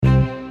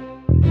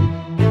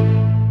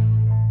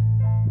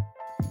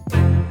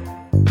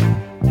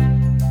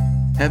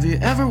Have you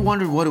ever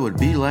wondered what it would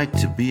be like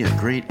to be a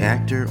great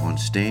actor on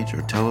stage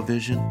or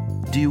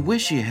television? Do you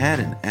wish you had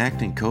an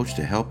acting coach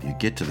to help you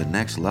get to the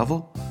next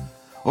level?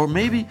 Or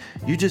maybe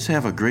you just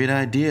have a great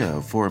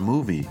idea for a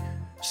movie,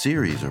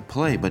 series, or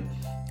play, but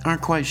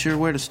aren't quite sure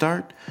where to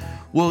start?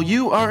 Well,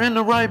 you are in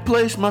the right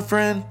place, my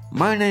friend.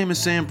 My name is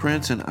Sam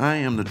Prince, and I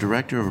am the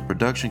director of a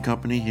production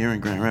company here in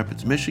Grand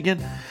Rapids,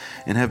 Michigan,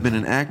 and have been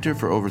an actor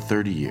for over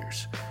 30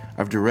 years.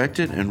 I've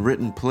directed and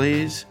written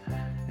plays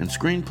and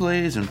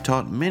screenplays and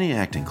taught many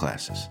acting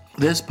classes.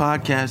 This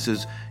podcast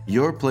is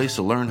your place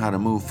to learn how to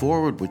move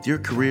forward with your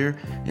career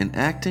in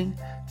acting,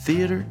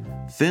 theater,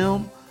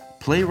 film,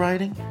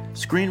 playwriting,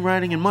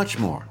 screenwriting, and much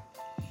more.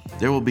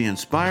 There will be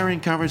inspiring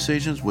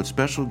conversations with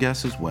special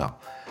guests as well.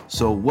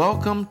 So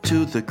welcome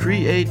to the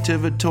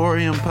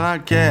Creativatorium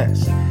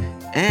podcast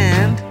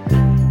and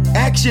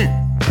action!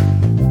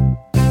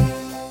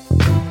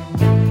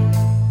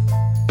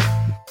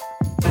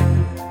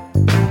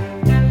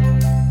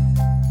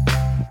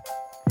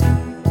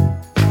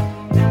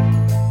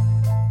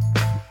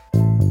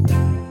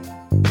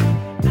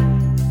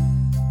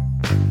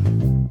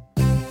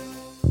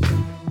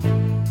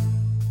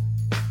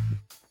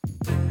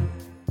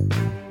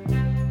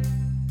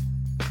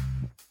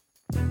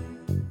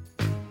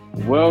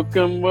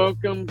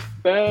 Welcome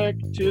back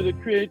to the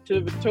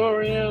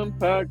Creativatorium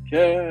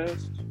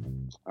podcast.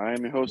 I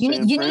am your host, Sam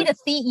Prince. You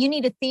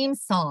need a theme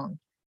song.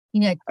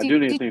 I do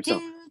need a theme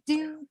song.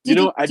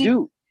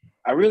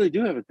 I really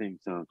do have a theme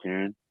song,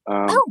 Karen.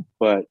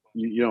 But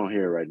you don't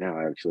hear it right now,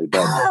 actually.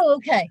 But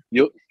okay.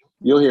 You'll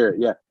hear it.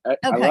 Yeah,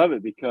 I love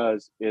it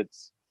because it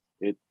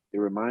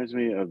reminds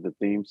me of the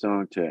theme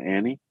song to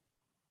Annie,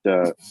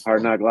 the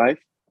Hard Knock Life.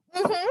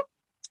 Mm-hmm.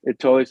 It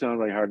totally sounds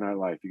like Hard Knock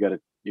Life. You gotta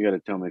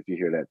tell me if you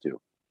hear that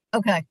too.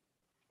 Okay.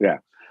 Yeah.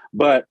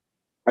 But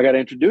I gotta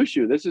introduce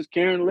you. This is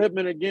Karen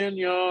Libman again,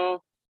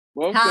 y'all.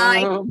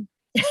 Welcome.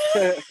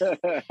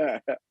 Hi.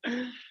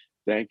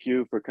 Thank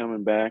you for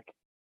coming back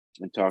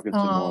and talking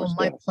some more stuff.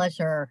 Oh, my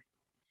pleasure.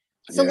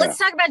 So let's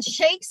talk about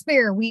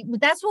Shakespeare.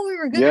 That's what we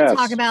were going to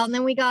talk about, and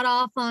then we got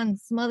off on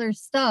some other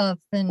stuff.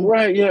 And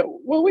right, yeah.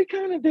 Well, we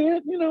kind of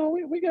did. We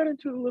got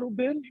into it a little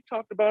bit. You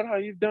talked about how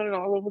you've done it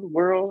all over the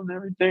world and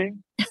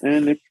everything.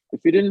 And if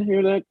you didn't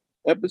hear that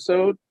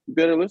episode, you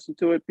better listen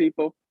to it,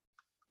 people.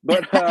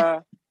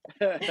 But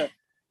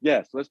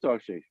yes, let's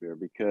talk Shakespeare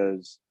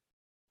because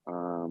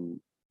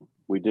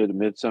we did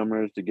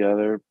Midsummers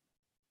together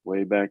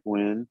way back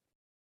when.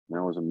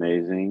 That was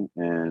amazing.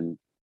 And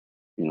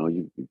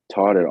you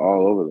taught it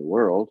all over the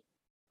world,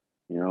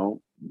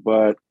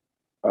 but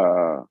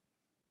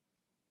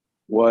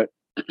what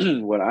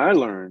what I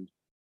learned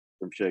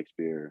from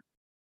Shakespeare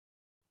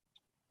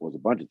was a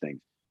bunch of things.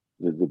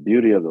 The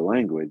beauty of the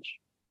language,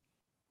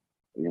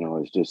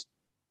 is just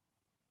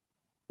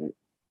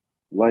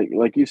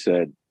like you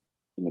said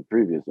in the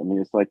previous. I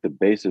mean, it's like the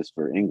basis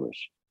for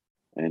English.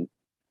 And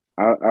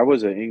I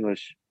was an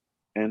English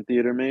and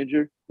theater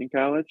major in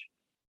college.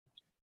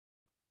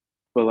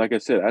 But like I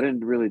said, I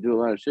didn't really do a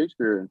lot of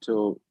Shakespeare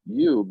until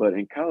but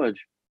in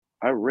college,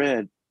 I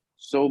read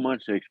so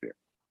much Shakespeare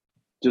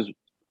just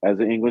as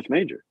an English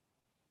major.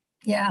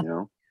 Yeah.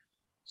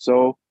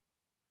 So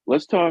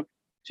let's talk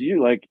to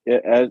you. Like,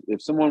 as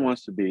if someone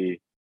wants to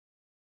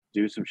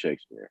do some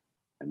Shakespeare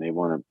and they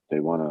want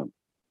to,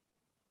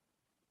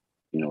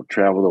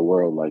 travel the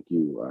world like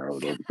you are,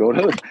 or go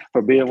to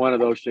for being one of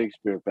those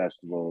Shakespeare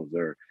festivals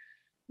or,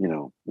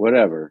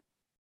 whatever.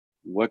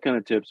 What kind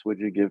of tips would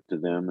you give to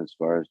them as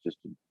far as just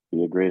to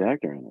be a great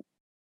actor in it?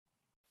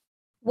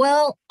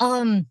 Well,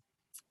 the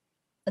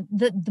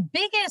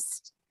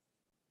biggest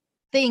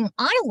thing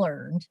I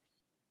learned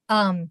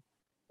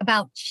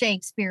about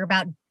Shakespeare,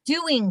 about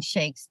doing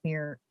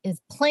Shakespeare,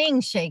 is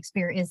playing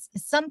Shakespeare is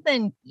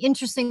something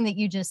interesting that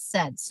you just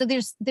said. So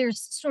there's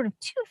sort of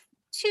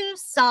two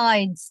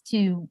sides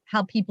to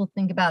how people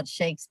think about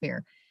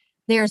Shakespeare.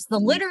 There's the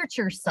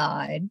literature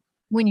side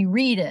when you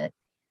read it,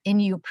 and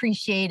you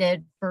appreciate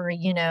it for,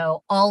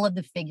 all of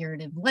the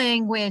figurative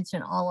language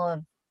and all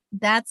of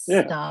that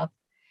stuff.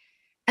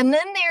 And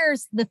then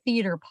there's the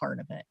theater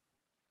part of it,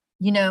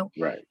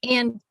 Right.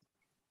 And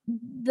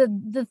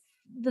the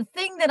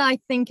thing that I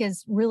think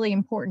is really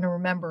important to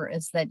remember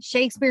is that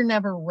Shakespeare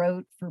never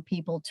wrote for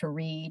people to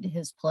read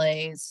his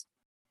plays.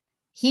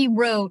 He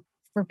wrote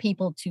for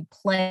people to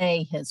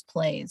play his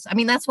plays. I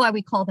mean, that's why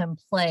we call them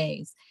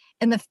plays.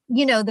 And the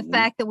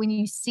fact that when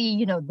you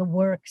see, the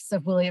works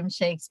of William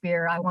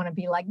Shakespeare, I want to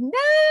be like, no,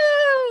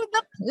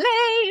 the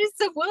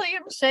plays of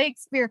William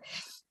Shakespeare.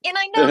 And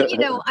I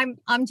know,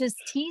 I'm just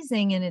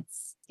teasing, and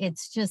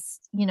it's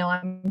just,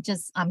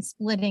 I'm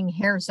splitting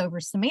hairs over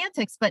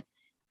semantics, but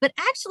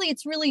actually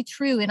it's really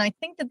true. And I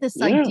think that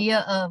this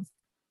idea of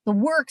the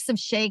works of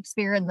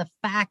Shakespeare and the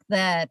fact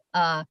that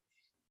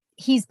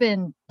he's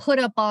been put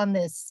up on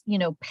this,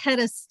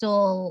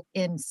 pedestal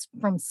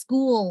from a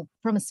school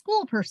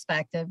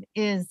perspective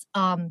is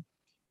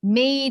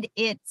made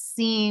it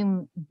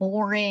seem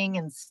boring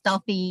and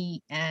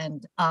stuffy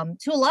and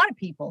to a lot of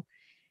people,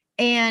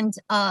 and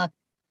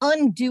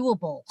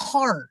undoable,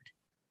 hard.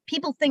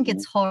 people think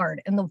it's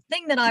hard. And the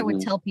thing that I would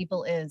tell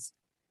people is,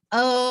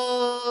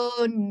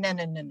 oh, no.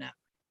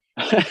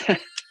 Do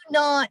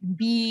not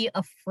be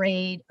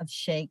afraid of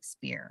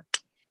Shakespeare.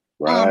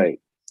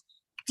 Right.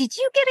 Did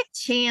you get a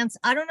chance?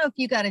 I don't know if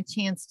you got a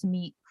chance to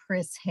meet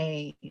Chris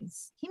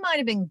Hayes. He might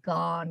have been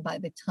gone by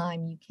the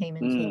time you came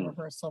into the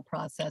rehearsal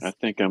process. I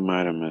think I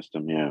might have missed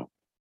him. Yeah.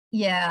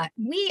 Yeah.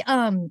 We,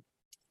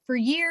 for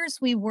years,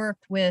 we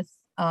worked with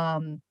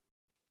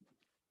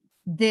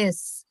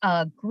this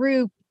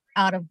group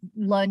out of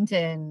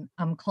London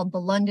called the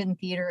London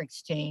Theatre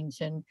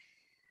Exchange. And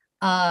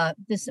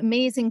this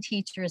amazing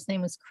teacher, his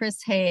name was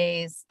Chris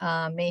Hayes,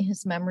 may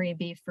his memory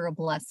be for a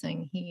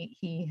blessing.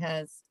 He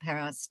has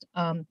passed,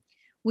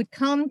 would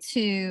come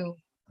to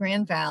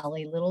Grand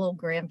Valley, little old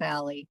Grand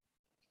Valley,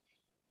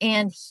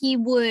 and he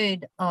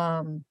would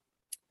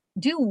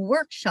do a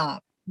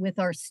workshop with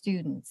our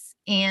students.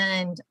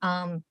 And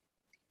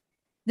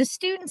the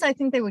students, I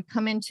think they would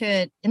come into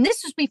it, and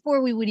this was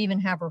before we would even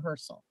have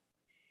rehearsal.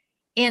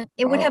 And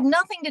it would have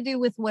nothing to do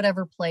with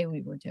whatever play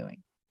we were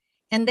doing.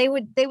 And they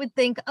would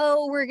think,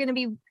 oh, we're going to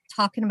be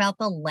talking about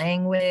the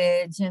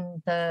language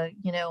and the,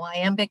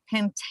 iambic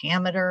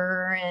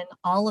pentameter and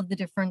all of the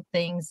different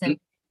things. And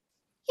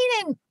he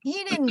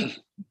didn't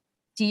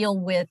deal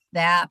with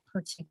that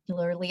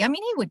particularly. I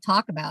mean, he would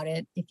talk about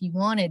it if you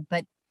wanted,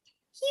 but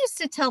he used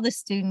to tell the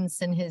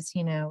students in his,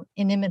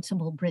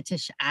 inimitable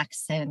British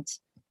accent,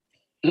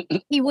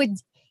 he would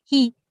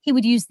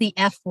use the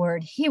F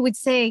word. He would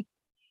say,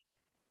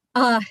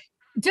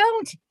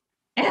 don't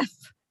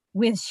F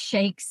with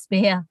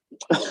Shakespeare.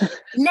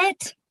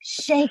 Let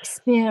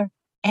Shakespeare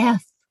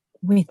F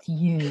with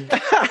you.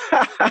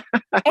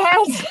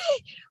 And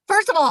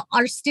first of all,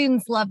 our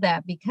students love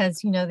that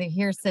because,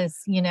 here's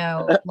this,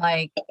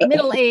 like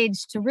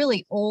middle-aged to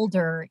really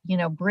older,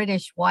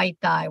 British white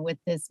guy with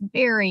this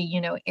very,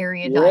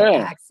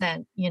 erudite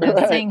accent,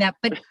 saying that.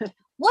 But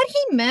what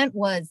he meant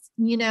was,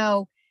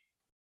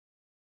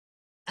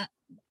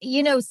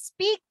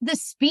 speak the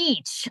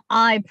speech,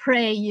 I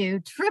pray you,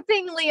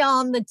 trippingly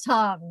on the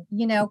tongue,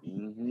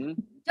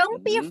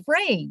 don't be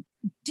afraid,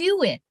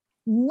 do it.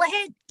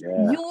 Let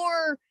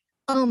your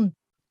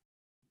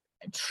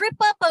trip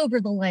up over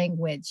the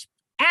language,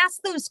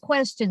 ask those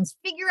questions,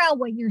 figure out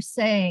what you're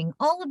saying,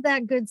 all of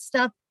that good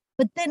stuff.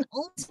 But then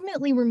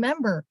ultimately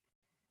remember,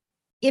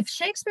 if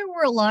Shakespeare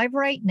were alive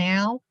right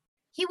now,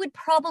 he would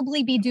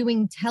probably be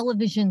doing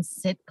television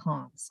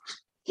sitcoms.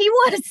 He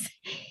was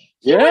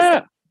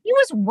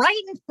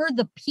writing for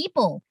the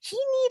people. He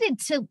needed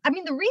to,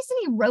 the reason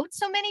he wrote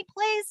so many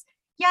plays,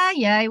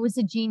 he was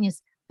a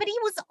genius, but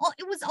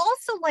it was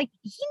also like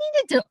he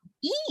needed to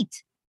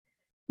eat.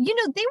 They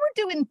were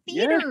doing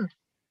theater.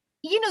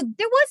 There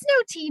was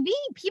no TV.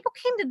 People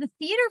came to the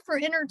theater for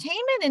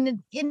entertainment,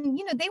 and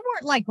they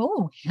weren't like,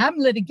 oh,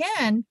 Hamlet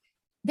again.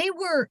 Their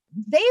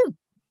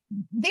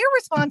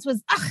response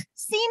was,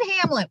 seen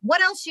Hamlet.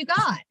 What else you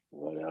got?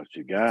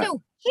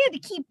 So he had to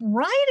keep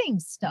writing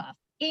stuff.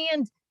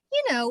 And,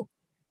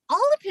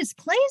 all of his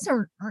plays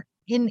are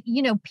in,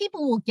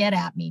 people will get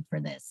at me for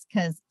this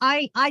because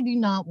I do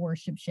not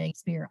worship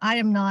Shakespeare. I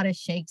am not a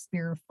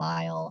Shakespeare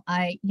file.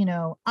 I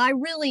have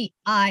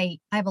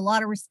a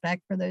lot of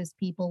respect for those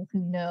people who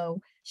know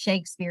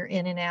Shakespeare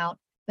in and out,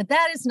 but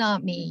that is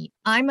not me.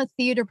 I'm a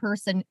theater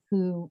person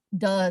who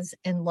does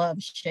and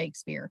loves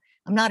Shakespeare.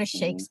 I'm not a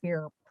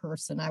Shakespeare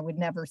person. I would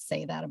never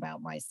say that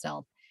about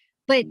myself.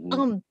 But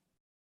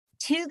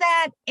to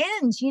that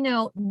end,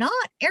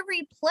 not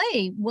every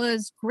play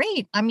was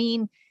great. I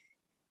mean,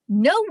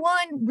 no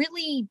one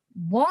really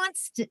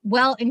wants to,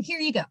 well, and here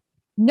you go.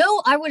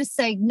 No, I would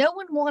say no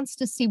one wants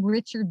to see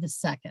Richard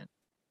II.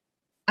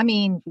 I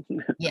mean,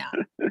 yeah.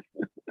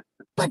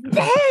 But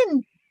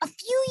then a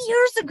few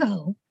years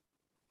ago,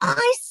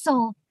 I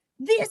saw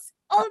this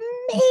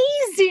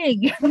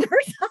amazing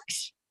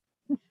production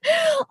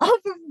of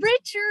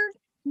Richard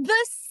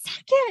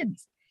II.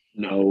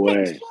 No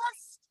way.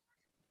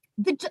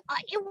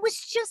 It was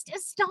just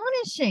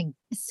astonishing.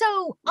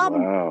 So,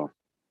 wow.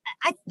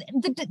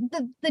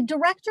 The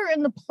director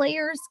and the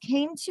players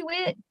came to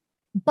it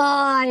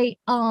by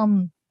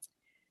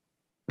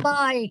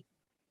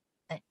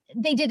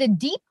they did a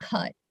deep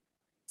cut,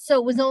 so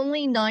it was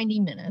only 90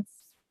 minutes,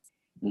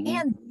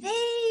 and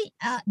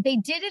they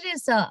did it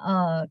as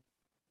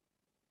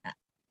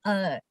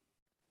an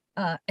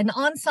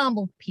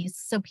ensemble piece,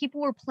 so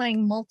people were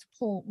playing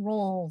multiple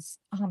roles,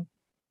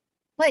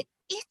 but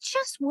it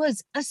just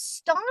was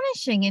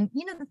astonishing. And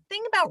the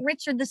thing about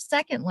Richard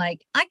II,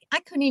 like I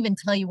couldn't even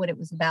tell you what it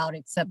was about,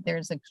 except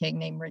there's a king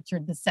named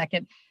Richard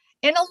II,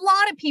 and a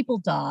lot of people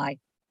die.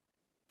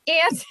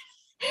 And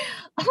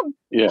by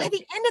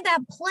the end of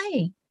that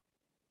play,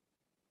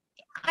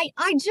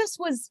 I just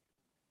was,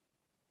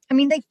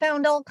 they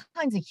found all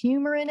kinds of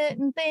humor in it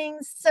and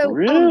things. So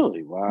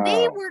really, wow,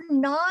 they were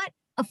not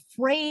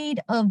afraid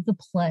of the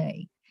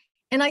play.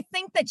 And I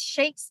think that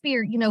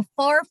Shakespeare,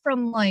 far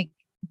from like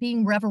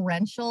being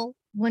reverential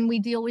when we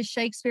deal with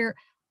Shakespeare,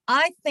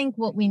 I think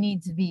what we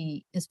need to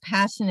be is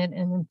passionate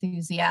and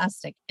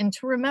enthusiastic, and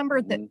to remember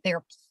that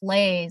they're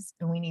plays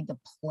and we need to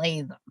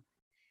play them.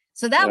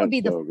 So that would That's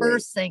be the so great.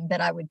 first thing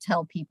that I would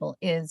tell people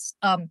is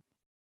Right.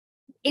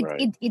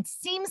 it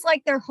seems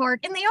like they're hard,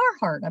 and they are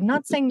hard. I'm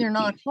not saying they're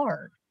not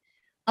hard.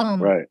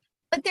 Right.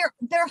 But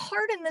they're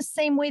hard in the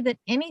same way that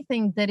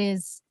anything that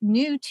is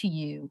new to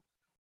you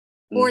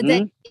or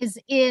that is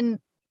in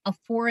a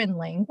foreign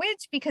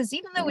language, because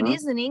even though it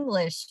is in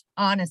English,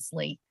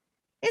 honestly,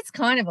 it's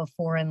kind of a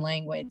foreign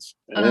language.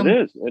 It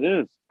is.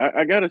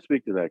 I got to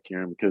speak to that,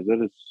 Karen, because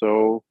it is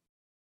so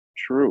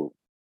true.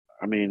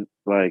 I mean,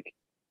 like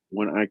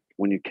when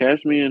you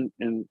cast me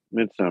in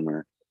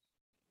Midsummer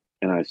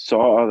and I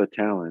saw all the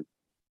talent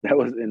that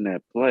was in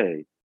that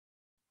play,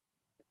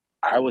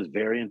 I was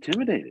very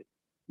intimidated,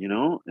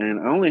 and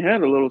I only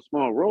had a little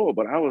small role,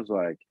 but I was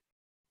like,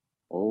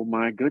 oh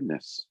my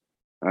goodness.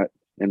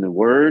 And the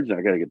words,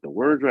 I got to get the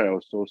words right. I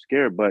was so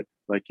scared. But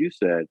like you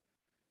said,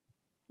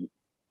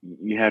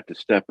 you have to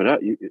step it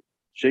up.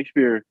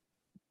 Shakespeare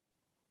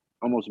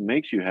almost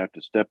makes you have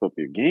to step up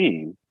your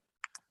game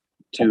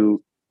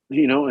to,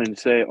 and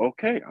say,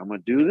 okay, I'm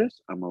going to do this.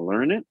 I'm going to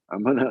learn it.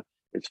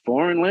 It's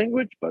foreign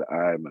language, but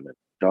I'm going to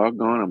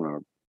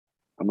doggone,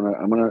 I'm going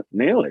to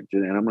nail it.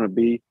 And I'm going to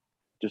be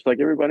just like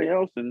everybody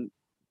else and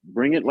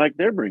bring it like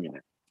they're bringing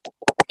it.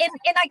 And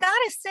I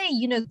gotta say,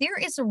 there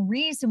is a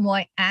reason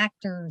why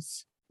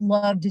actors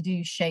love to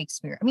do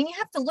Shakespeare. I mean, you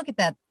have to look at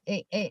that.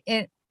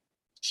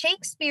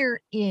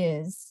 Shakespeare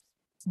is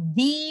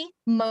the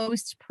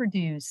most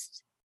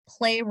produced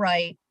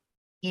playwright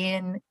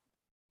in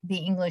the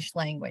English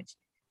language.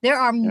 There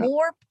are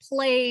more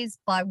plays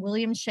by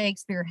William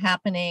Shakespeare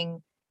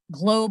happening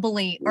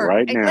globally, or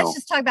right now. Let's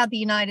just talk about the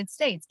United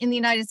States. In the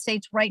United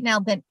States right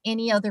now than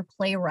any other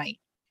playwright.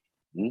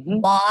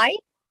 Why?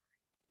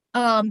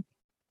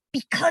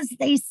 Because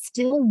they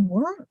still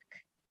work.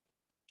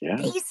 Yeah.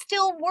 They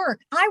still work.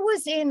 I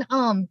was in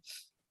and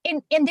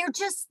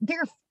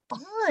they're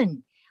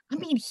fun. I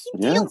mean, he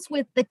deals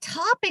with the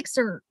topics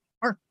are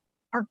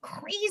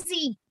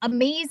crazy,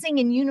 amazing,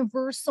 and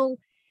universal.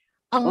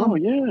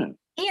 And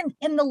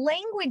the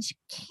language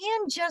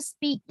can just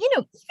be,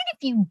 even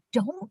if you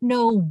don't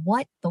know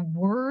what the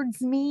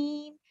words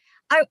mean.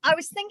 I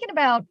was thinking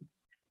about,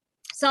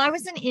 so I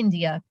was in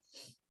India.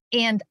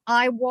 And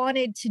I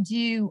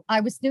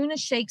was doing a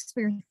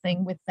Shakespeare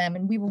thing with them,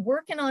 and we were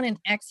working on an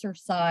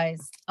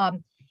exercise.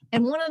 And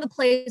one of the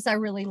plays I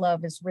really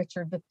love is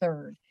Richard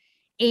III.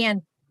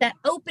 And that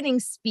opening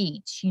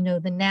speech,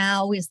 the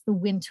now is the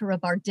winter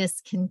of our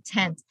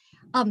discontent.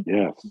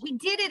 We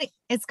did it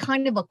as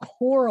kind of a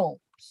choral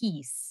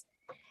piece.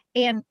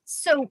 And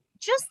so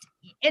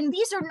and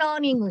these are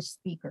non-English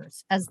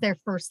speakers as their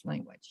first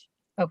language.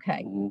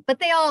 Okay. But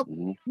they all,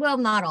 well,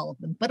 not all of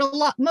them, but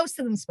most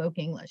of them spoke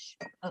English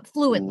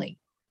fluently,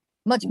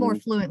 much more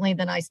fluently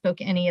than I spoke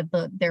any of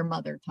their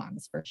mother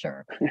tongues, for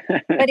sure.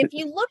 But if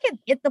you look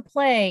at the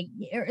play,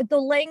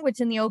 the language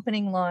in the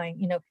opening line,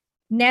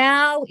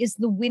 now is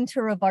the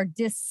winter of our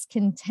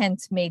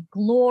discontent made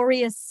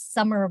glorious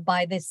summer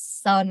by this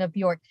son of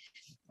York.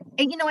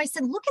 And, I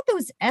said, look at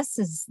those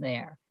S's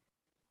there.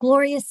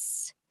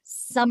 Glorious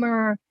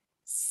summer,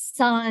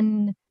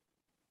 sun,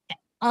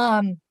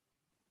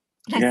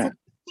 I said,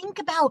 think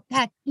about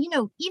that,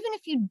 even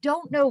if you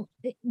don't know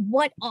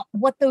what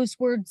those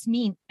words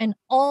mean, and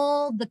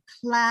all the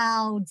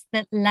clouds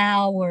that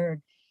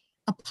lowered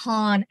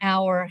upon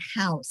our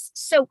house.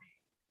 So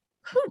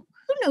who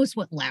knows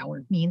what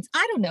lowered means?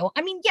 I don't know.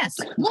 I mean, yes,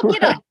 look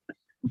it up.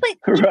 But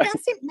it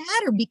doesn't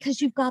matter, because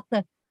you've got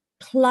the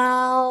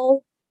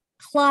clouds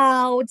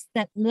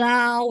that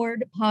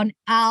lowered upon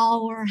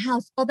our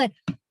house. All that.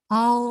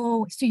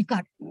 Oh, so you've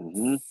got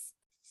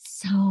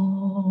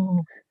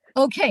so...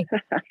 Okay,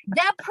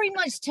 that pretty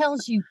much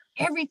tells you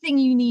everything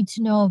you need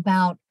to know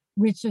about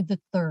Richard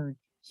III.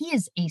 He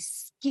is a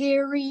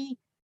scary,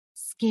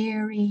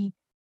 scary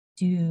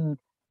dude.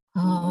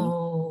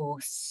 Oh,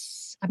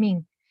 I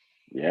mean,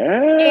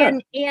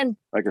 and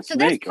like a so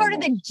snake, that's part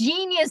almost. of the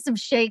genius of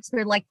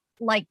Shakespeare. Like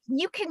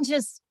you can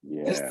just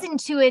listen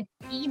to it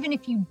even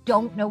if you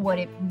don't know what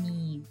it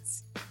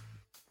means.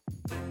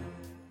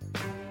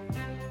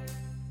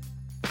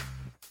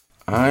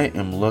 I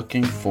am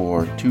looking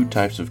for two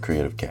types of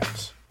creative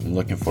cats. I'm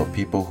looking for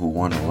people who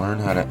want to learn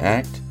how to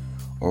act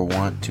or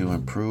want to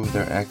improve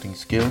their acting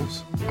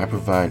skills. I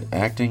provide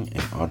acting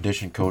and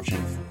audition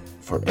coaching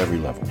for every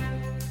level.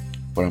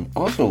 But I'm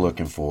also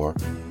looking for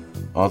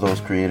all those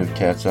creative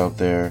cats out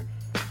there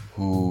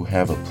who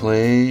have a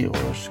play or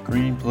a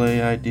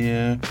screenplay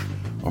idea,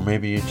 or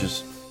maybe you're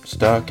just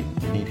stuck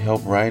and need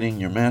help writing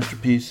your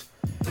masterpiece.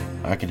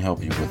 I can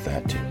help you with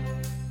that too.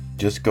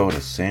 Just go to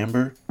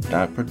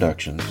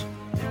samber.productions.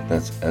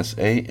 That's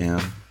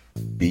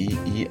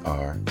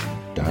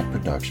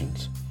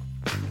SAMBER.productions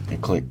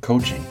and click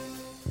coaching,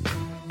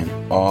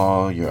 and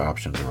all your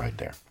options are right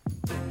there.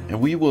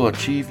 And we will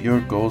achieve your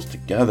goals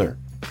together.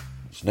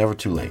 It's never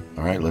too late.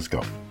 All right, let's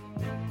go.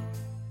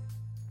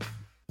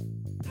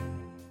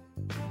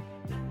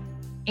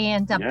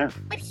 And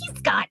but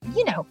he's got,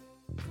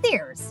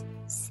 there's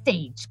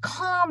stage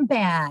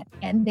combat,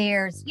 and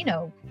there's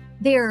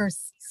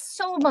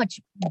so much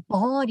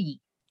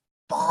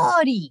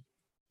body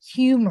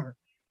humor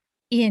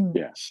in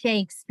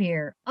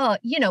Shakespeare.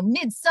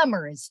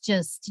 Midsummer is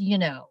just,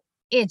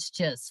 it's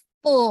just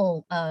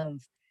full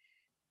of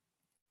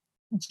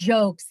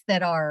jokes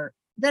that are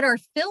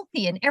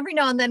filthy. And every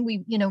now and then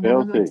when we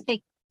would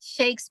take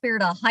Shakespeare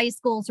to high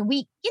schools, or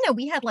we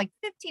had like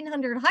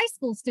 1,500 high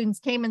school students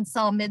came and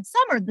saw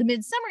the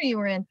Midsummer you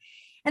were in,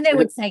 and they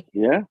would say,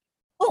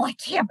 "Oh, I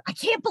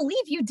can't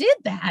believe you did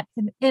that,"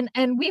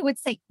 and we would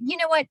say, "You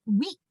know what?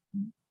 We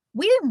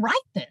didn't write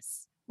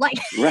this." Like,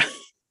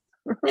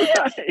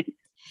 right.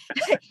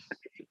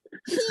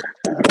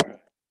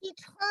 he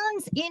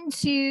turns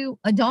into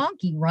a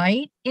donkey,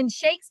 right? And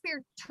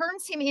Shakespeare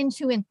turns him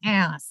into an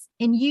ass,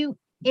 and he's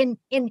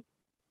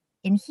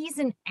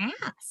an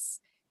ass.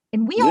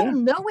 And we all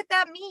know what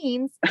that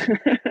means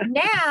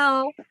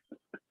now.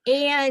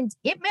 And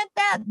it meant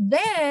that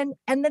then.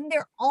 And then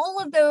there are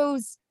all of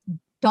those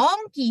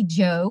donkey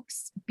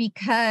jokes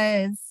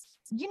because,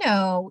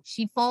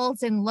 she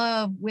falls in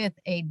love with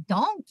a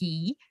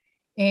donkey.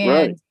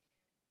 And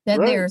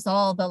then there's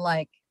all the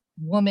like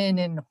woman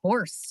and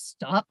horse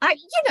stuff. We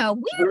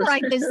didn't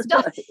write this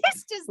stuff.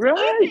 It's just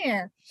in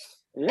there.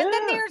 Yeah. And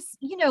then there's,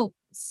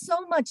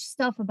 so much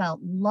stuff about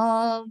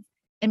love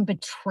and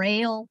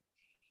betrayal.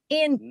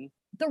 And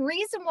the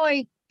reason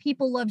why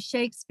people love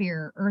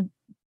Shakespeare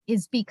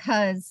is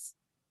because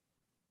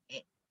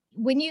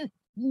when you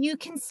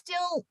can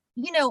still,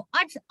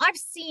 I've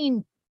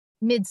seen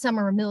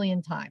Midsummer a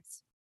million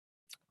times,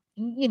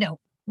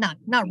 not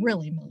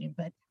really a million,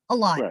 but a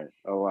lot. Right,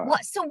 a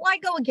lot. So why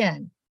go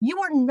again? You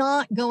are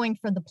not going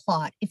for the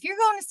plot. If you're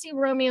going to see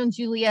Romeo and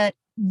Juliet,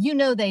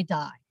 they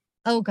die.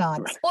 Oh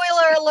God,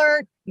 spoiler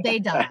alert, they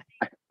die.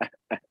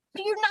 So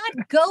you're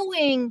not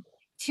going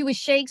to a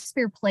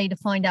Shakespeare play to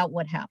find out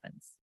what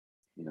happens.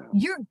 No.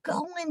 You're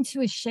going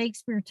to a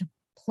Shakespeare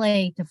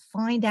play to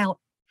find out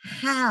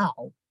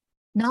how,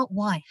 not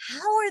why.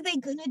 How are they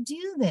going to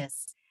do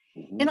this?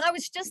 And I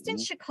was just in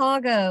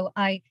Chicago.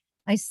 I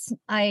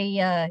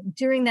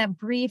during that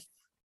brief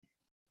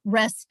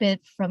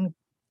respite from,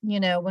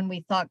 when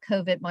we thought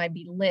COVID might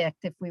be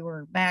licked if we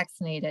were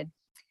vaccinated,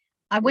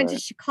 I went to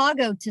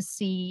Chicago to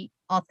see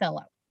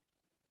Othello.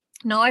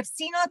 Now, I've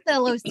seen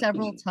Othello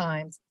several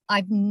times.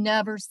 I've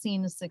never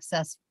seen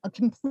a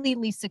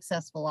completely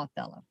successful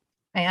Othello.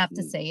 I have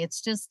to say,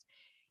 it's just,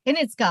 and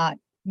it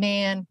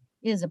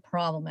is a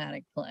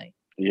problematic play.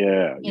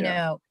 Yeah.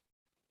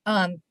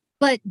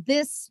 But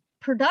this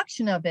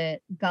production of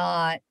it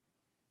got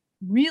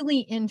really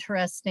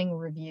interesting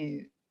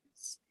reviews.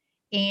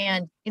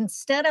 And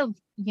instead of,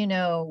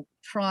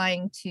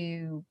 trying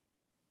to,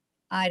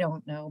 I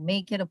don't know,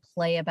 make it a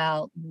play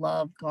about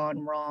love gone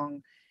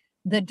wrong,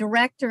 the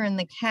director and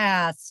the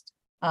cast,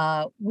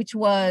 which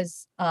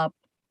was a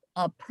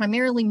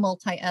primarily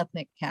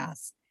multi-ethnic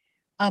cast,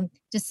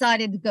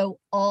 decided to go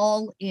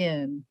all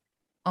in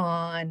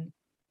on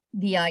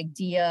the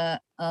idea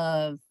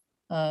of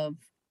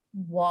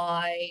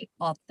why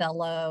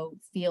Othello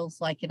feels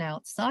like an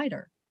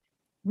outsider.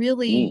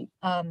 Really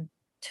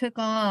took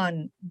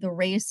on the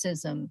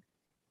racism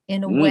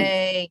in a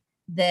way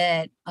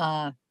that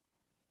I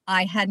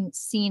hadn't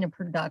seen a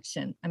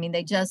production. I mean,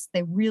 they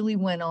really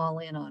went all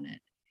in on it.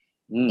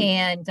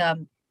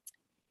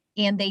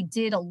 And they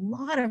did a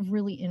lot of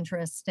really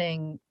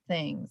interesting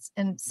things,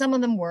 and some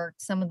of them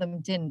worked, some of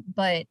them didn't,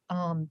 but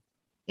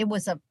it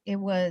was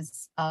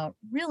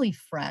really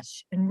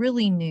fresh and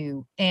really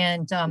new.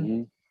 And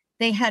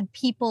they had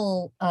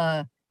people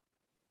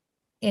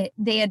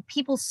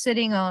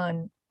sitting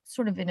on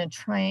sort of in a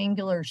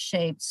triangular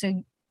shape.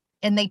 So,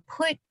 and they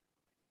put,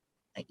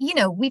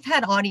 we've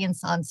had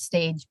audience on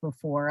stage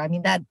before. I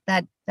mean,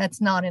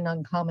 that's not an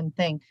uncommon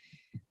thing,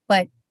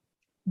 but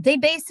they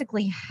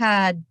basically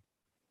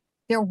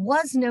there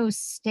was no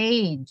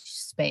stage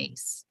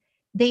space.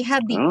 They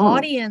had the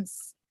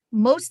audience,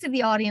 most of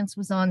the audience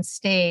was on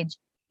stage.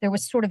 There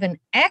was sort of an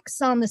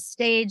X on the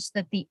stage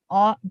that the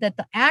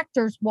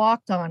actors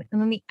walked on,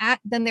 and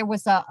then there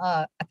was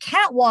a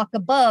catwalk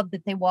above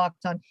that they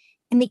walked on,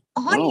 and the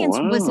audience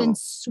was in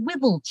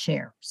swivel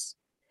chairs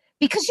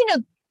because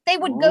they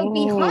would go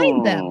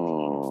behind them,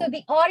 so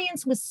the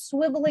audience was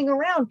swiveling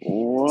around.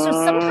 So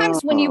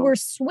sometimes when you were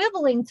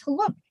swiveling to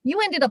look, you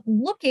ended up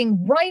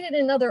looking right at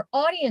another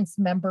audience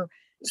member.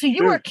 So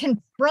you were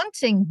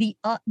confronting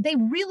they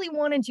really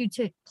wanted you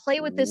to play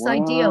with this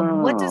idea of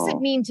what does it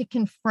mean to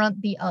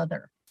confront the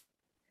other?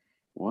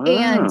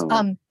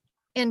 And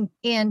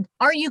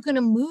are you going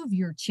to move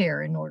your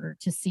chair in order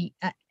to see?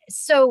 It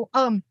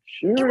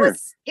was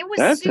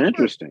That's super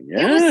interesting. Yeah.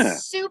 It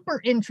was super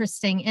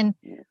interesting.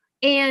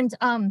 And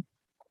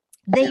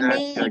they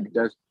made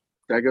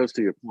that goes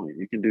to your point.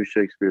 You can do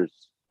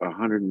Shakespeare's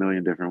 100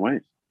 million different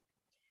ways.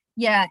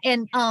 Yeah.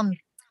 And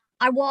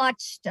I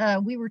watched,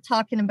 we were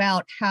talking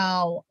about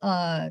how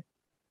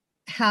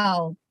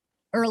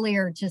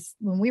earlier, just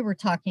when we were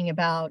talking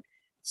about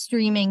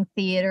streaming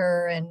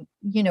theater and,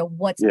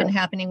 what's been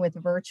happening with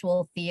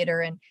virtual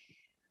theater. And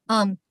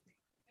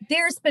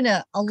there's been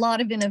a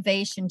lot of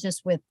innovation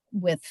just with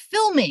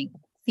filming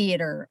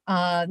theater,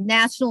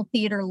 National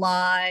Theater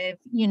Live,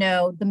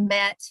 the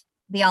Met,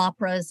 the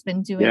opera has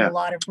been doing a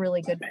lot of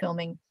really good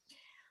filming.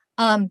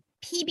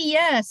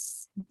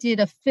 PBS did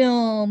a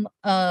film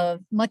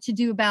of Much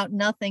Ado About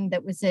Nothing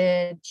that was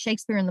at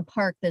Shakespeare in the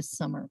Park this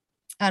summer.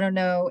 I don't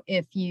know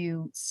if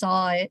you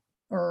saw it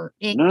or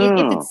if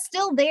it's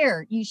still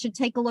there, you should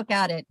take a look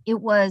at it. It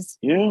was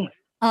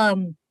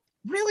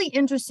really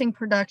interesting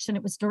production.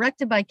 It was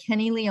directed by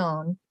Kenny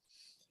Leon,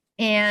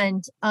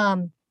 and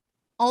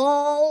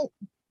all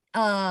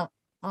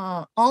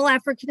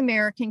African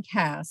American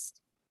cast,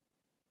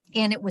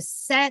 and it was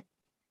set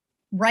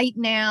right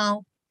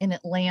now in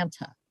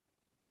Atlanta.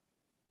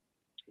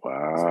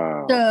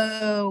 Wow.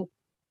 So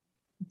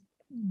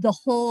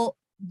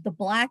the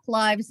Black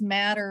Lives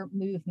Matter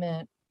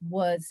movement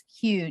was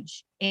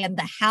huge, and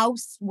the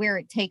house where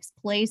it takes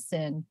place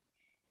in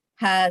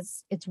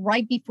it's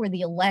right before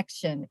the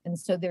election, and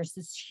so there's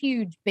this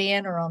huge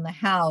banner on the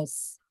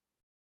house,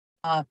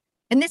 and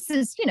this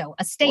is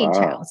a stage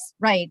house,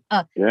 right?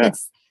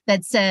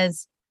 That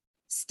says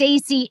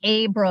Stacey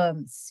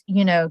Abrams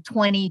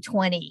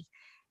 2020,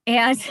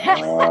 and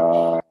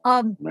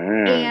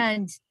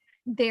and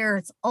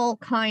there's all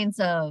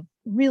kinds of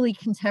really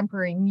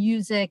contemporary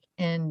music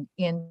and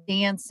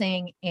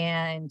dancing,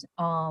 and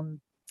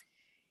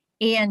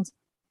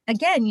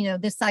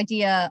again, this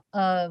idea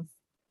of,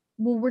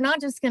 well, we're not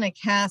just going to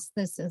cast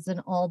this as an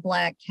all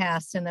Black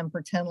cast and then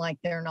pretend like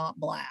they're not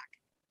Black,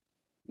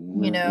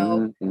 which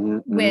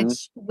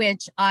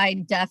I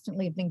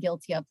definitely have been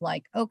guilty of.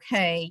 Like,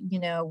 okay,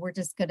 we're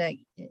just going to,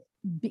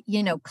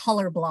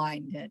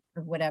 colorblind it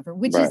or whatever,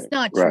 which is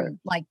not true.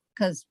 Like,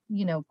 because,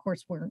 of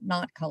course we're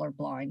not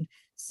colorblind.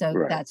 So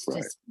that's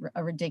just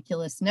a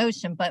ridiculous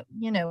notion. But,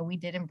 we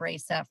did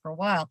embrace that for a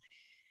while.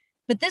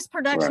 But this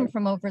production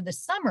from over the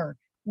summer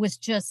was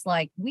just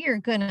like, we are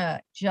going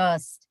to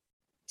just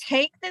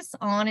take this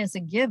on as a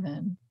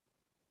given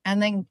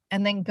and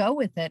then go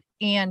with it.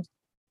 And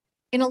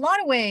in a lot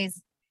of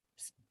ways,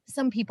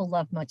 some people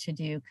love Much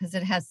Ado because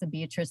it has the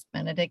Beatrice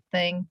Benedict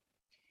thing.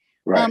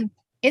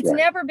 It's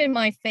never been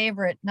my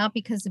favorite, not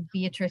because of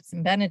Beatrice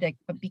and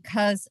Benedict, but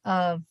because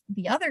of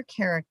the other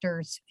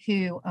characters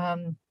who,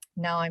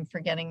 now I'm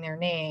forgetting their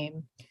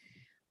name.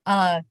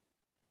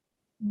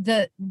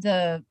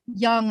 The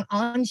young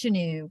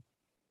ingenue,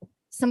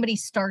 somebody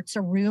starts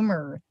a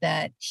rumor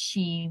that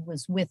she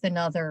was with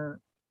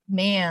another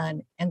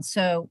man, and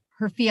so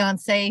her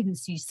fiance, who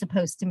she's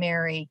supposed to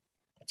marry,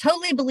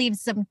 totally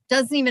believes him,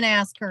 doesn't even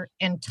ask her,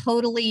 and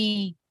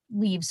totally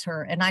leaves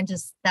her. And I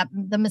just, that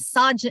the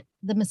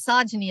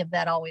misogyny of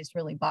that always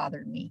really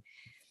bothered me.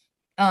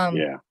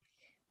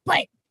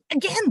 But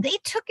again, they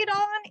took it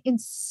on in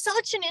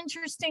such an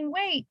interesting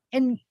way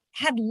and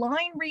had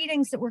line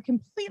readings that were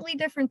completely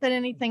different than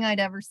anything I'd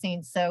ever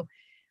seen. So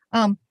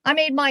I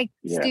made my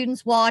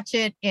students watch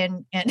it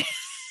and and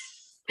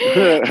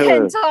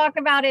talk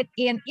about it,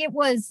 and it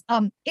was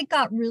it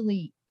got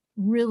really,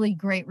 really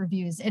great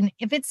reviews. And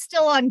if it's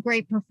still on,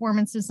 great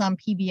performances on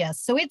PBS.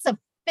 So it's a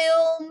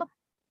film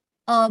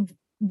of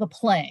the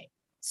play.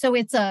 So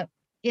it's not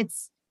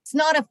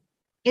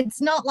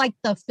like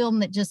the film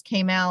that just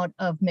came out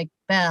of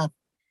Macbeth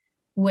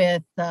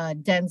with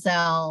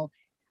Denzel,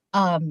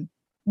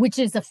 which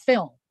is a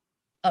film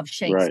of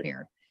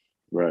Shakespeare.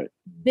 Right.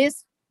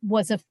 This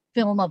was a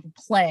film of a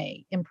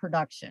play in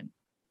production.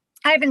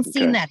 I haven't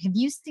seen that. Have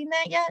you seen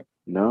that yet?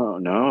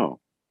 No.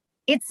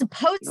 It's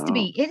supposed to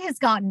be.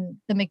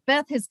 The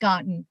Macbeth has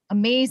gotten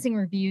amazing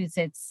reviews.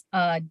 It's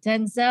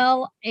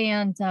Denzel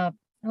and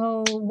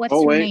what's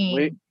her name?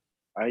 Wait.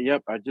 I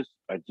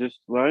just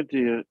lied to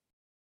you,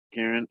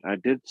 Karen. I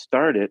did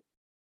start it.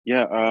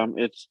 Yeah,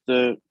 it's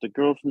the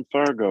girl from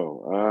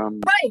Fargo.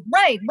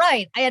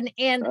 Right. And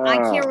I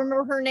can't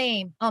remember her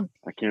name. I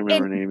can't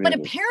remember her name but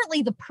either.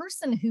 apparently the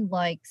person who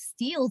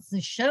steals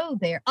the show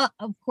there,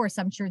 of course,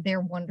 I'm sure they're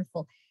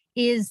wonderful,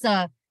 is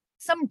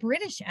some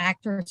British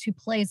actress who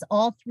plays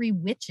all three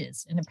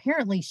witches, and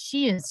apparently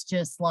she is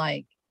just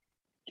like,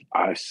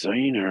 I've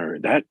seen her.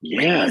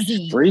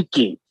 Crazy.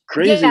 Freaky.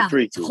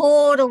 Freaky.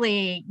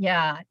 Totally.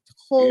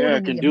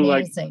 Totally can do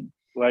amazing.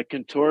 like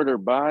contort her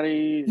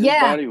body, his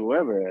body,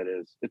 whoever that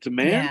is. It's a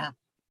man?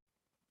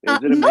 Yeah.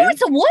 Is it a no, man?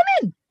 it's a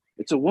woman.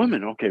 It's a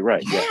woman. Okay,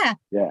 right. Yeah.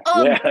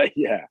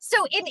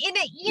 So in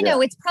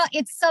it,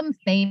 it's some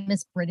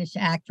famous British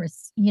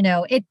actress, and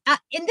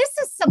this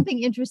is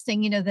something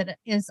interesting, that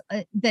is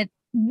that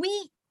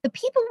the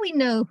people we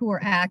know who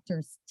are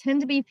actors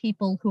tend to be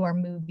people who are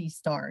movie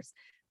stars.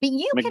 But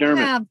you can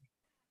have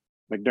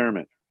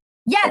McDermott.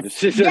 Yes.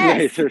 Francis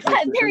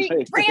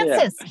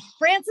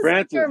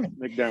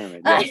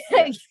McDermott.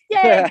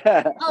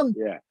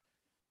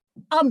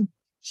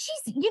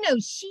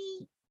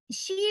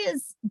 She's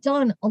has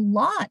done a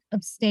lot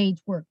of stage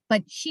work,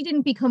 but she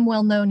didn't become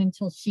well known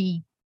until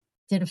she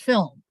did a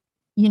film,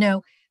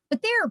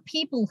 But there are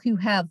people who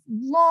have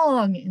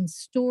long and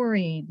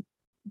storied,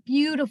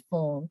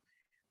 beautiful,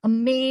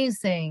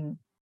 amazing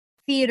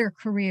theater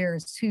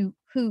careers who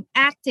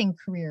acting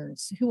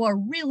careers, who are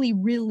really,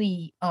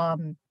 really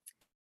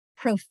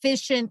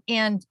proficient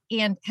and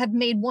have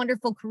made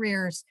wonderful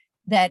careers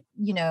that,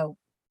 you know,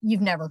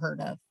 you've never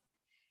heard of.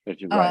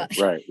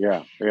 Right.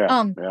 Yeah.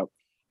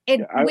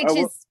 Which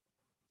is,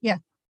 yeah.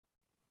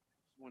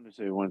 I want to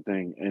say one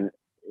thing, and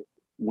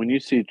when you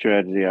see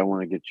tragedy, I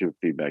want to get your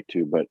feedback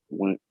too. But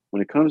when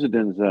it comes to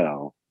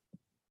Denzel,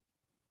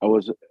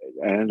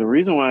 and the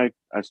reason why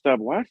I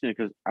stopped watching it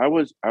because I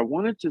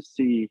wanted to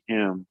see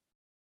him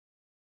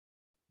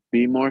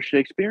be more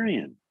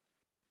Shakespearean.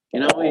 You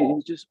know,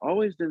 he's just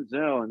always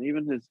Denzel, and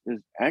even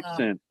his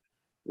accent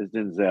is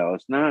Denzel.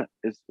 It's not.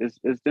 It's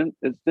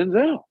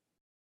Denzel.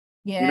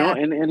 Yeah. You know,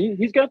 and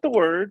he's got the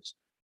words.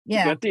 Yeah.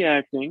 He's got the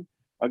acting.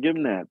 I'll give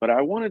him that. But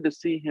I wanted to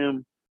see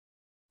him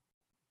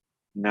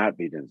not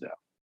be Denzel.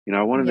 You know,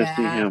 I wanted to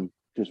see him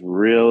just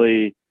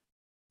really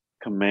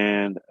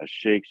command a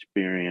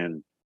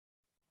Shakespearean.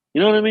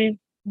 You know what I mean?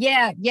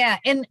 Yeah.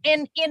 And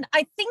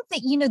I think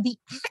that, you know, the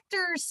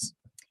actors.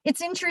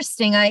 It's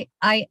interesting. I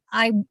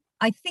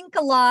think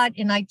a lot,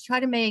 and I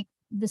try to make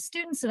the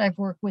students that I've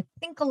worked with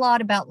think a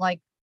lot about, like,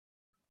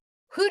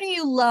 who do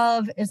you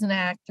love as an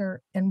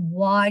actor and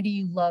why do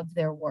you love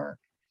their work?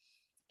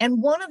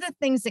 And one of the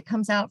things that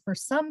comes out for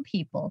some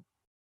people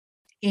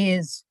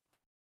is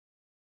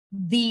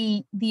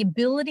the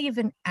ability of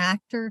an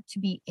actor to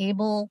be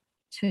able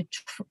to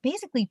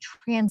basically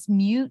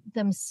transmute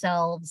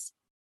themselves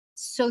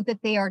so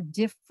that they are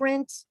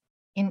different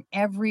in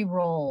every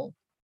role.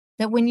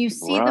 That when you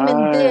see them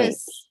in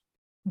this,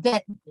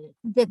 that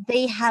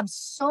they have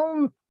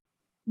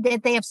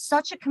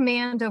such a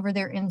command over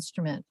their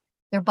instrument,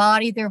 their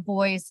body, their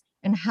voice,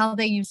 and how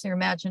they use their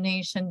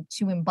imagination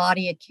to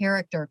embody a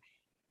character,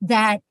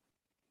 that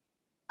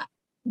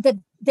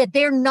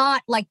they're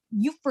not, like,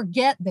 you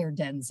forget they're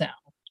Denzel.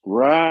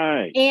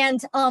 Right.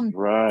 And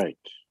right.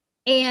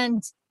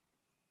 And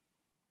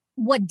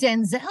what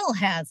Denzel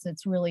has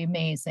that's really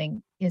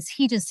amazing is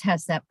he just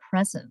has that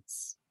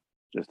presence.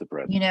 Just the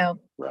presence. You know?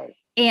 Right.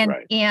 And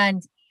right.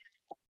 and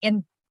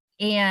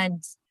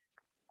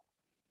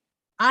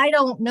I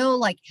don't know,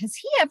 like, has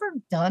he ever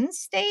done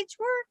stage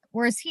work,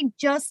 or is he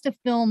just a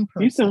film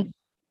person?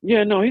 He's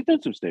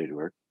done some stage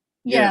work.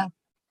 Yeah.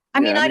 I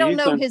mean, I don't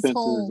know his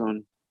whole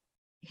on...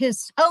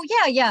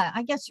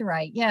 I guess you're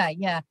right.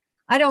 Yeah.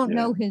 I don't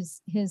know his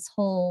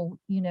whole,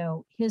 you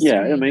know, history.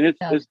 Yeah, I mean, it's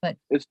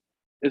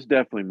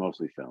definitely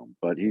mostly film,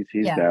 but he's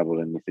dabbled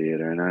in the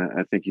theater, and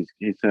I think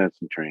he's had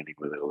some training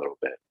with it a little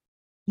bit.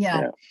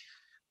 Yeah.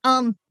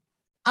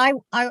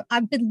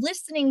 I've been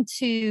listening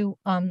to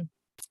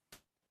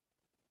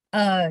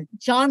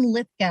John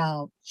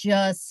Lithgow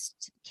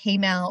just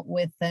came out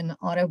with an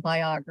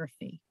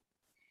autobiography.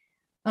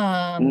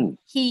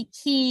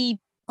 He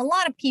a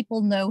lot of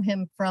people know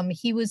him from,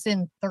 he was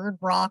in Third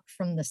Rock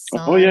from the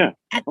Sun.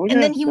 And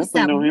then he was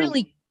that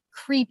really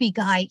creepy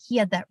guy. He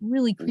had that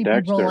really creepy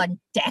role on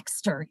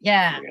Dexter.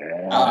 Yeah.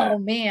 Oh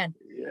man.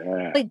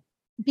 Yeah. But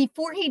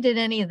before he did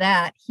any of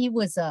that, he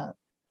was an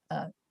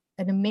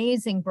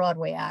amazing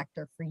Broadway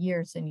actor for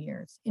years and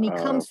years. And he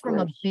comes from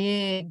a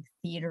big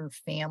theater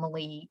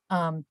family.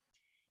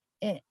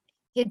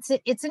 It's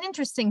an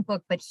interesting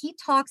book, but he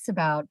talks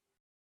about,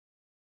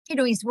 you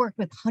know, he's worked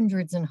with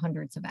hundreds and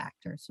hundreds of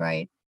actors,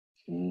 right?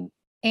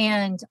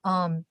 And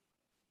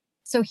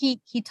so he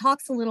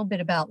talks a little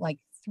bit about, like,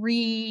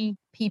 3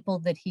 people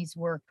that he's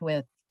worked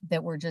with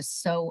that were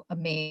just so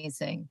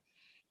amazing.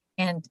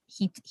 And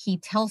he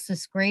tells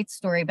this great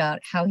story about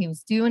how he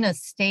was doing a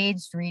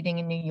staged reading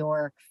in New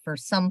York for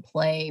some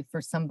play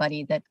for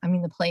somebody that, I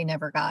mean, the play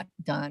never got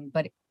done,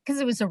 but because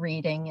it was a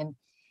reading, and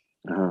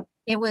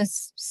it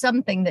was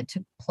something that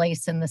took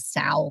place in the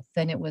South,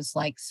 and it was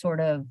like sort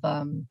of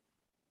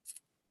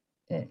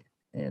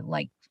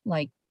like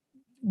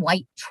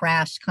white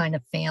trash kind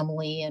of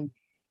family. And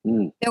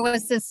there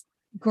was this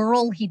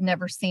girl he'd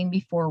never seen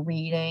before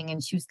reading,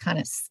 and she was kind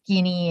of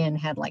skinny and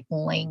had like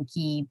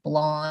lanky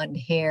blonde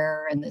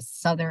hair and this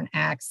Southern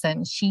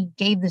accent. She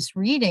gave this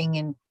reading,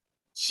 and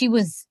she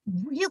was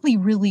really,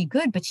 really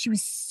good, but she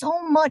was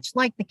so much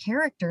like the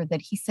character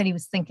that he said he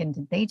was thinking,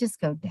 did they just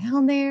go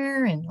down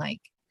there and, like,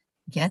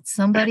 get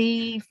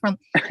somebody from,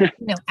 you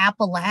know,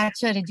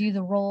 Appalachia to do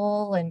the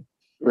role? And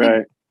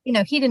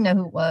he didn't know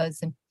who it was.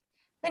 And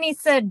then he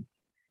said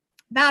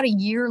about a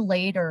year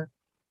later,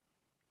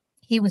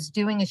 he was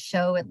doing a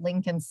show at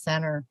Lincoln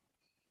Center,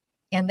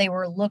 and they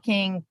were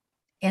looking,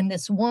 and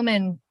this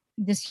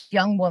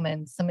young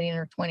woman, somebody in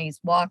her 20s,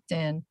 walked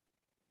in,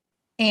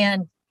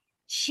 and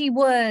it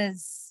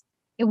was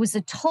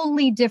a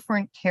totally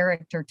different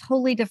character,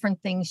 totally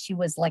different thing. She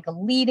was like a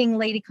leading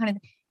lady kind of,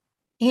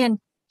 and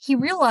he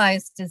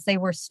realized as they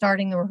were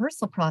starting the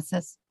rehearsal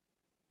process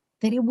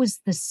that it was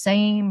the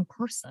same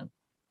person.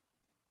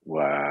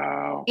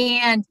 Wow.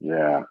 And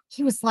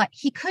he was like,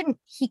 he couldn't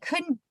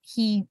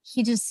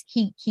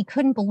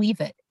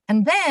believe it.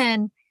 And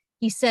then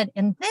he said,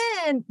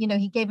 you know,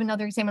 he gave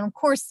another example. Of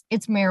course,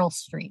 it's Meryl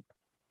Streep.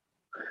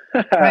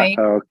 Right.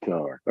 Of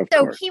course.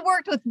 So he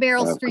worked with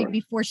Meryl Streep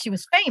before she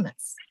was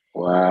famous.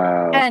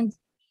 Wow. And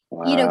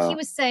you know, he Wow.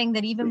 was saying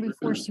that even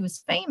before she was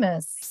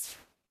famous,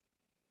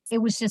 it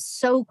was just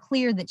so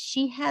clear that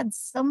she had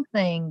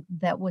something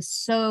that was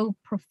so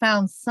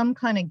profound, some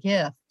kind of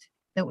gift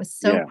that was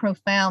so Yeah.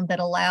 profound that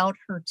allowed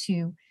her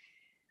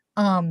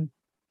um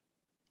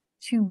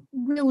to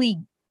really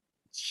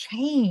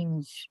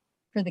change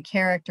for the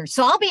character.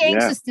 So I'll be Yeah.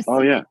 anxious to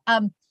Oh see yeah.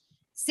 it.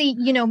 See,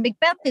 you know,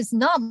 Macbeth is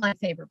not my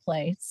favorite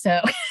play. So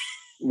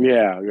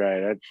Yeah.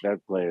 Right.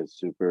 That play is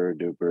super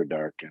duper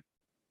dark and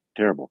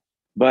terrible,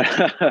 but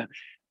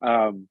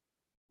um,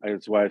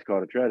 that's why it's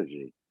called a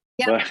tragedy.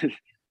 yeah, But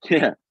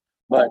yeah,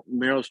 but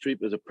Meryl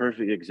Streep is a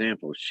perfect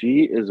example.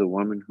 She is a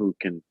woman who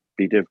can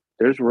be different.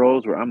 There's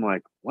roles where I'm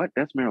like, what?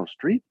 That's Meryl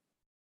Streep?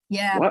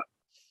 yeah. What?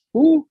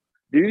 Who?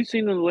 Do you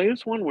seen the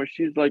latest one where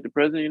she's like the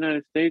president of the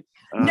United States?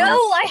 No,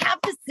 I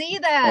have to see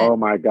that. Oh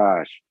my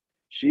gosh.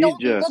 She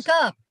Don't just look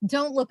up.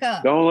 Don't look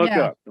up. don't look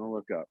Yeah. up. Don't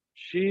look up.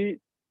 She,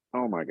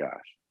 oh my gosh.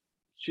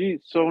 She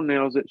so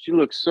nails it. She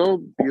looks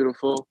so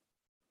beautiful.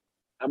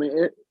 I mean,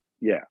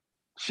 yeah.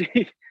 She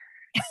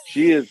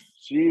she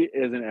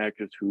is an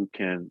actress who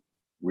can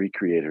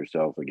recreate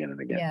herself again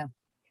and again. Yeah.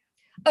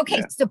 Okay,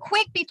 Yeah. so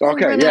quick before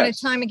we Okay, run out of yes.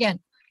 time again.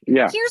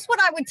 Yeah. Here's what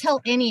I would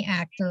tell any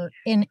actor,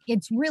 and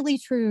it's really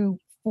true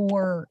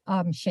for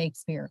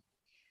Shakespeare.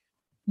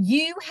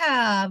 You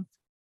have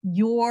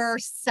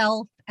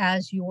yourself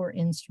as your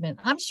instrument.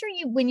 I'm sure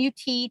you, when you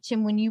teach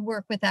and when you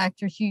work with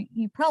actors, you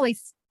probably,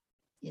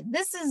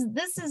 this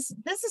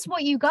is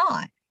what you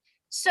got.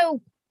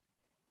 So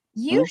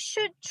you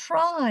should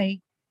try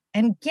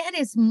and get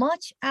as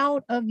much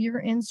out of your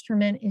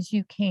instrument as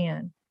you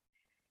can.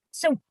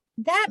 So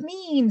that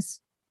means,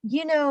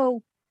 you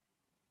know,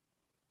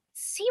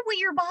 see what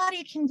your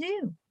body can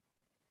do.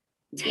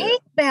 Yeah.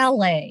 Take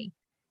ballet,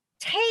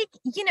 take,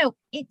 you know,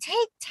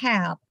 take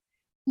tap,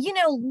 you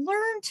know,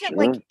 learn to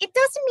like, Sure. it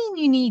doesn't mean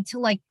you need to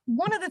like,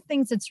 one of the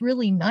things that's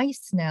really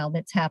nice now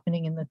that's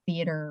happening in the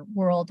theater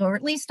world, or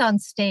at least on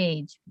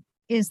stage,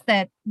 is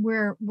that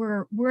we're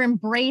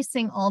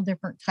embracing all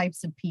different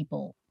types of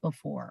people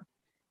before,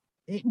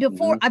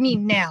 Mhm. I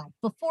mean, now,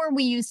 before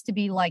we used to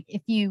be like,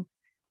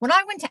 when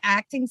I went to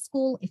acting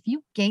school, if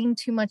you gained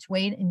too much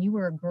weight and you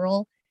were a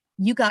girl,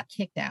 you got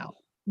kicked out,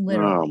 Oh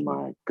literally.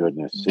 my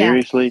goodness. Yeah.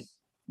 Seriously?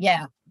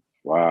 Yeah.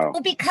 Wow.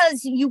 Well,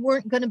 because you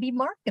weren't going to be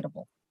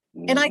marketable.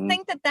 And I Mhm.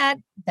 think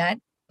that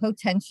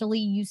potentially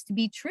used to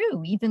be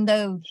true, even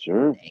though,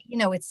 Sure. you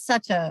know, it's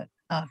such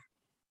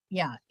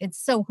yeah, it's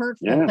so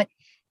hurtful. Yeah. But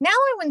now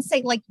I wouldn't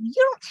say like, you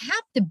don't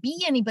have to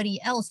be anybody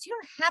else. You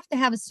don't have to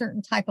have a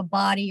certain type of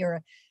body or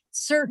a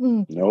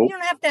certain, you Nope.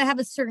 don't have to have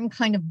a certain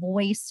kind of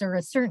voice or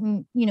a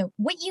certain, you know,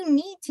 what you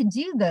need to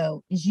do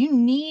though, is you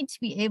need to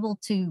be able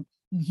to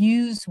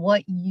use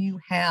what you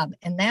have.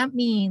 And that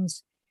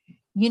means,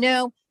 you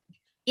know,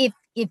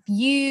 if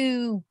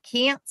you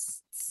can't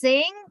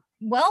sing,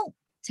 well,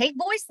 take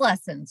voice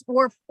lessons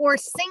or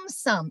sing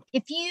some.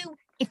 If you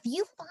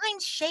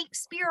find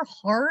Shakespeare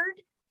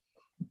hard,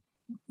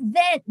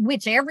 that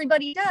which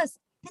everybody does,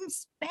 then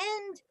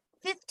spend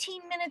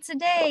 15 minutes a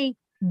day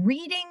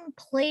reading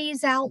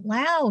plays out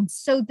loud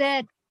so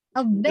that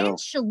There you go.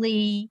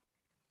 eventually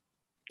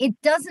it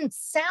doesn't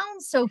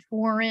sound so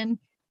foreign,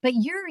 but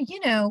you're, you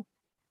know,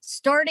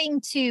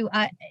 starting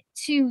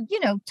you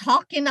know,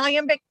 talk in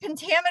iambic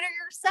pentameter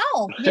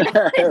yourself, you know.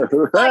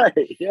 It's like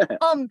Right. Yeah.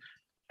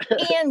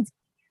 and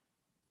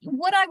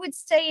what I would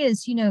say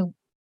is, you know,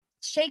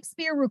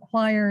 Shakespeare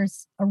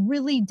requires a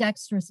really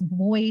dexterous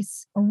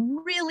voice, a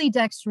really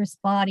dexterous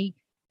body,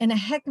 and a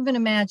heck of an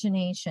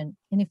imagination.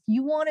 And if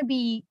you want to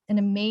be an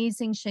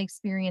amazing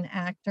Shakespearean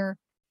actor,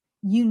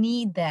 you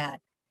need that.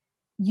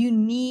 You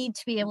need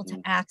to be able to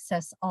Mhm.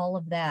 access all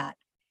of that.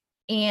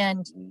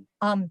 And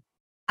Mhm.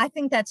 I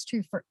think that's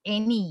true for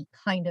any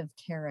kind of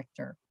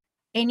character,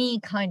 any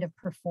kind of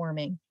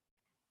performing.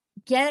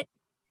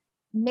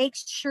 Make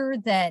sure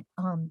that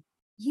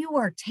you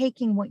are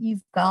taking what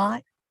you've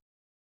got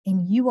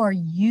and you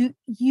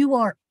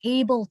are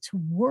able to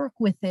work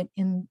with it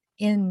in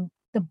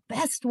the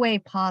best way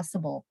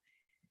possible.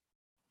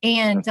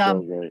 And That's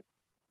so great.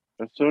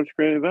 That's so much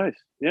great advice.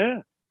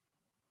 Yeah.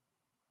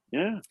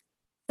 Yeah.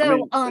 I so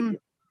mean,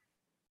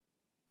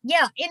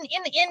 yeah,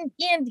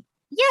 and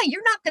yeah,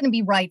 you're not going to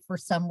be right for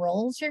some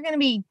roles. You're going to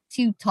be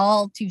too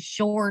tall, too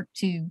short,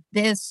 too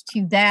this,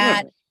 too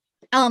that. right.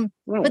 But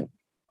Right.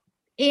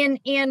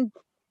 and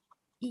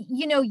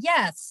you know,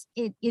 yes,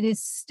 it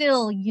is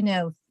still, you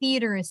know,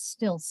 theater is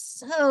still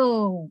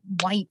so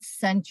white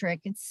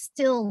centric. It's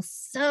still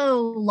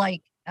so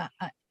like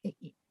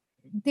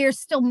there's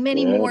still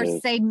many Yeah, it more,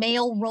 is. say,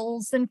 male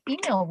roles than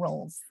female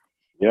roles.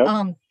 Yep.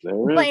 Um,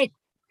 There is. but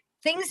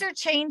things are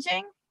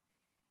changing,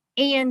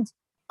 and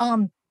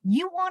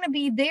you want to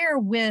be there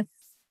with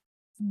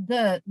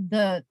the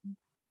the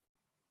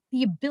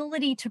the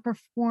ability to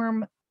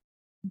perform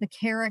the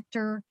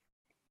character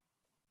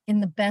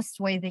in the best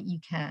way that you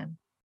can.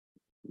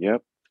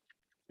 Yep.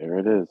 There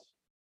it is.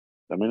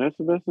 I mean, that's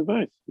the best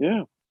advice.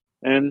 Yeah.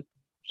 And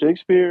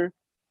Shakespeare,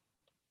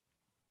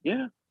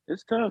 yeah,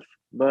 it's tough,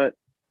 but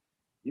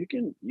you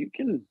can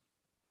It,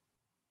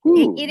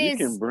 whoo, it you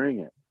can is bring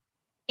it.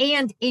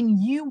 and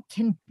you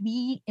can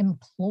be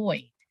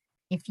employed.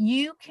 If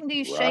you can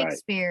do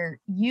Shakespeare,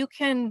 you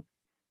can,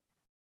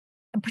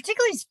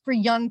 particularly for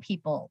young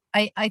people,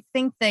 I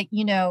think that,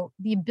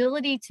 the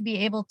ability to be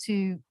able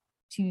to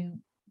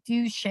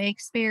do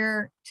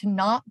Shakespeare, to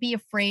not be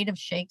afraid of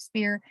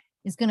Shakespeare,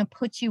 is going to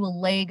put you a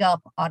leg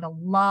up on a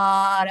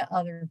lot of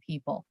other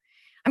people.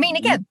 I mean,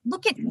 again,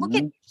 look at,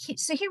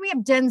 so here we have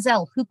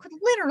Denzel, who could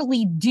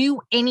literally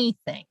do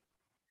anything.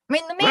 I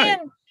mean, the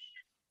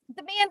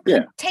man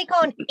could take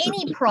on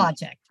any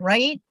project,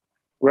 right?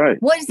 Right.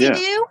 What does he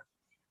do?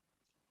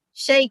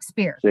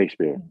 Shakespeare.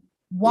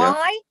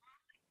 Why?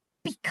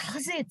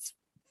 Because it's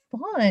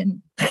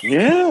fun.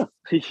 Yeah.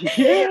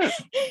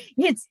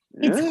 It's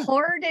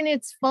hard and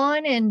it's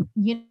fun, and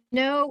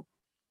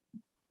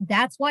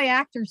that's why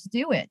actors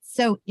do it.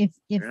 So if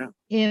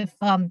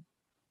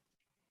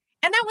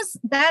and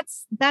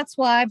that's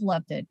why I've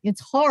loved it.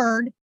 It's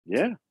hard.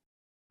 Yeah,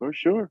 for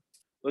sure.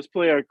 Let's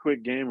play our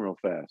quick game real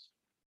fast.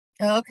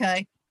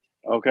 Okay.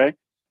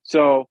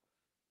 So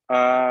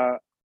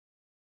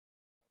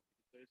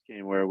this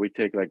game where we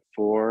take like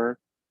 4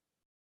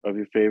 of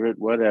your favorite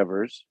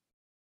whatevers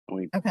and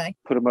we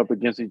put them up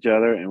against each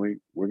other, and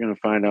we're gonna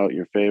find out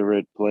your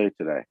favorite play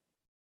today.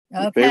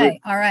 Okay.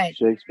 All right.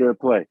 Shakespeare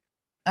play.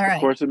 All right.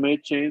 Of course, it may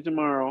change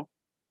tomorrow.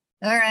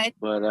 All right.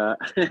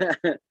 But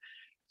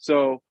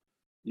so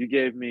you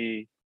gave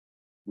me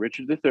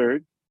Richard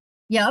III.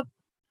 Yep.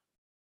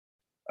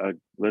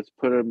 Let's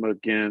put him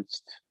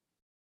against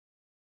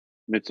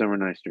Midsummer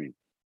Night's Dream.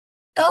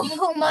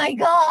 Oh my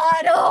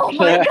God. Oh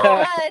my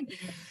God.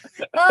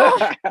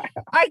 Oh,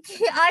 I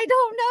can't. I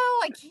don't know.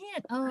 I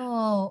can't.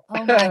 Oh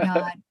my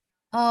God.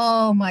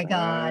 Oh my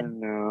God. I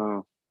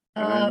know.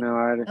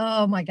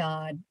 Oh my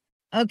God.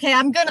 Okay,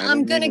 I'm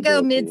gonna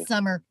go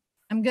Midsummer.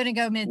 I'm gonna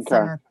go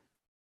Midsummer.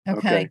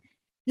 Okay.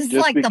 This is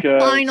like the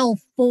final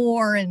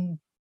 4 in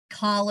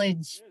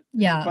college.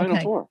 Yeah. Final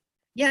 4.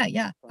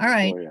 Yeah. All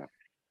right. 4, yeah.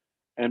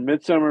 And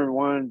Midsummer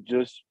won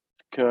just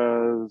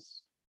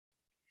because.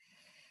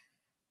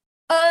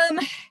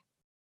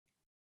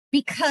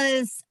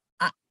 Because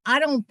I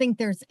don't think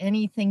there's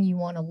anything you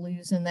want to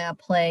lose in that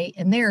play,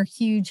 and there are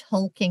huge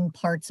hulking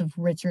parts of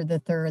Richard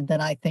III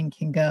that I think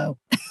can go.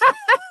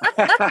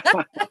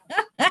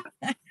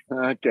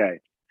 Okay.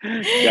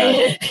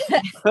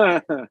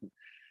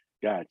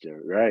 Gotcha.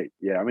 Right.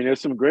 Yeah. I mean,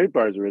 there's some great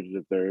parts of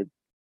Richard III.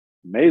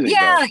 Amazing.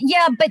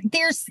 Yeah. But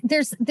there's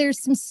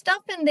some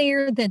stuff in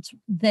there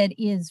that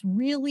is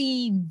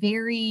really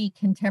very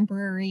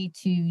contemporary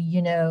to,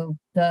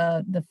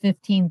 the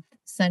 15th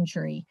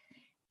century.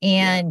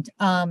 And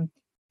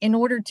in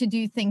order to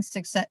do things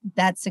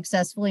that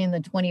successfully in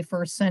the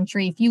 21st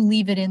century, if you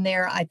leave it in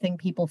there, I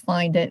think people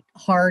find it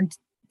hard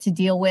to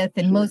deal with.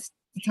 And most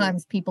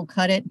times people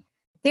cut it.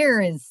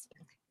 There is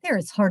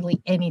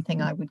hardly anything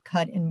I would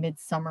cut in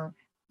Midsummer.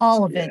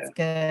 All of it's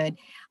good.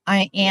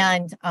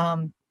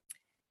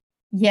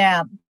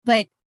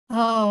 But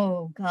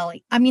oh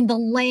golly, I mean, the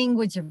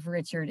language of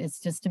Richard is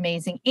just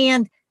amazing,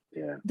 and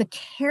the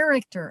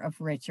character of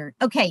Richard.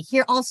 Okay,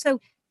 here also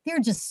there are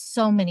just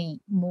so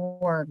many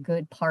more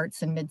good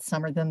parts in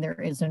Midsummer than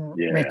there is in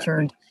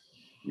Richard.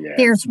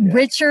 There's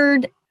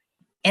Richard,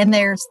 and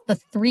there's the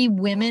 3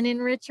 women in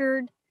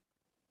Richard.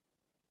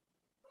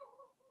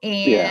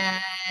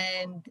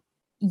 And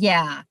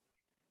yeah,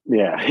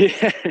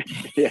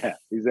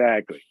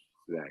 exactly.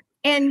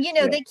 And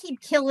they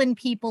keep killing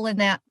people in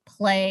that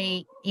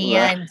play,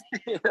 and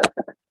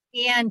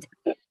and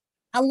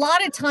a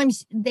lot of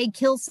times they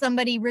kill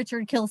somebody,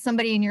 Richard kills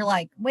somebody, and you're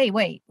like, wait,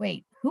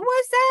 who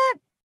was that?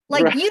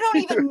 Like, you don't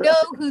even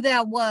know who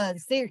that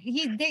was.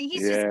 He's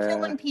just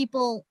killing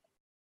people,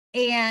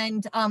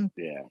 and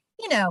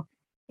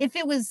if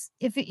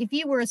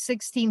you were a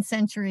 16th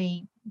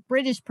century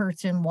British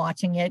person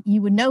watching it,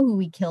 you would know who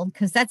he killed,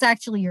 because that's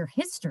actually your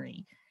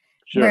history.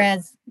 Sure.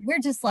 Whereas we're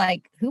just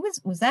like,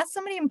 was that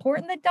somebody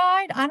important that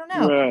died? I don't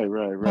know.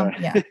 Right.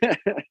 Yeah.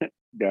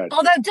 Gotcha.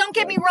 Although, don't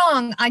get me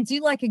wrong, I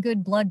do like a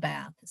good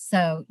bloodbath.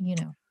 So,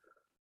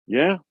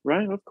 Yeah,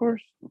 right. Of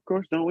course.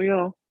 Don't we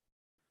all?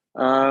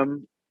 All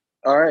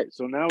right.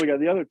 So now we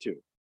got the other 2.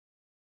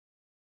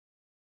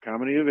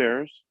 Comedy of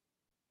Errors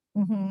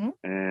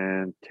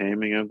and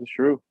Taming of the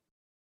Shrew.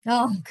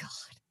 Oh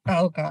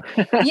God.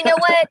 You know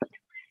what?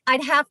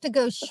 I'd have to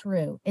go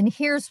Shrew. And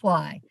here's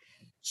why.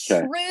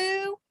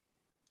 Shrew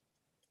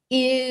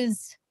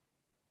is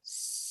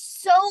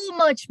so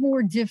much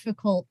more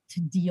difficult to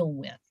deal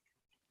with.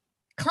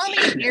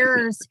 Comedy of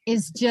Errors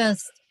is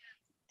just,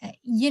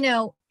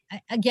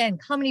 again,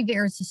 Comedy of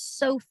Errors is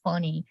so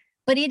funny,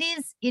 but it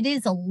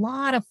is a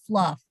lot of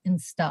fluff and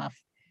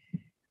stuff.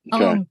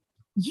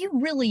 You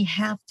really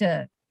have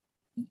to,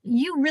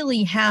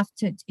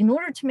 in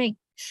order to make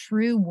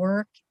Shrew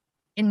work,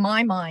 in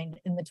my mind,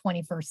 in the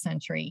 21st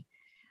century,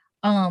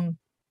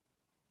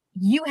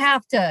 you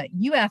have to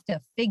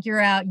figure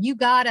out,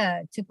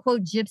 to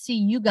quote Gypsy,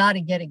 you gotta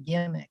get a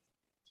gimmick,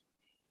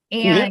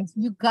 and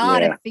you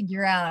gotta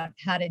figure out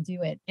how to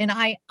do it. And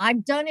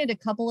I've done it a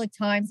couple of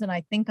times, and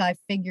I think I've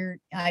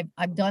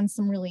done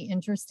some really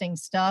interesting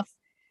stuff.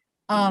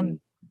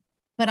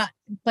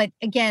 but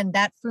again,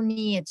 that for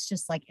me, it's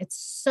just like, it's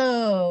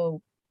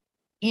so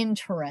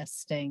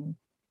interesting.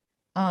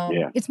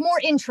 It's more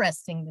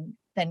interesting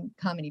than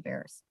Comedy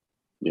Bears.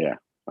 Yeah.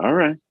 All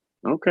right.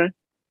 Okay.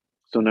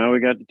 So now we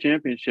got the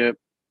championship.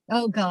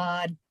 Oh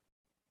God.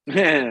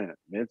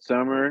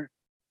 Midsummer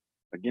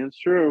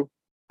against True.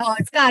 Oh,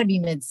 it's got to be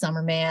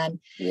Midsummer, man.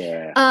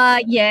 Yeah.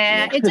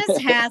 It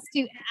just has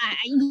to.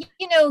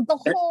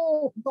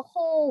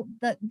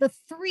 The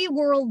three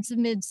worlds of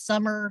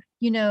Midsummer.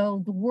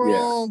 The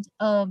world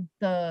of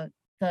the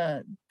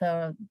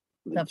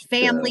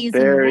families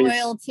and the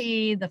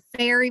royalty, the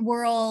fairy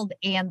world,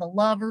 and the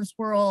lovers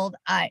world.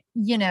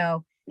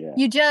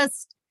 You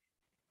just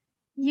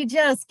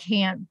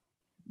can't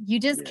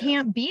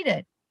beat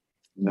it.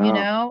 No, you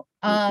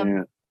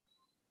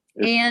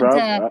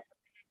can't.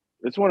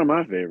 It's one of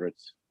my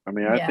favorites. I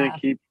mean, I think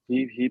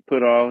he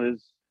put all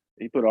his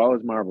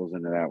marbles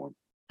into that one.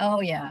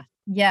 Oh yeah.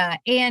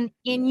 And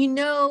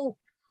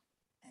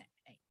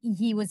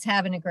he was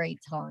having a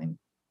great time.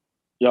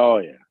 Oh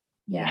yeah.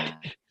 Yeah.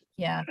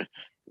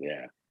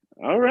 Yeah.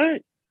 All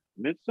right.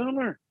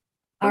 Midsummer.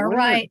 All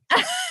right.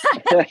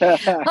 Now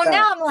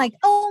I'm like,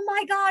 oh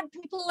my God,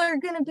 people are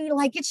gonna be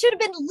like, it should have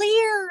been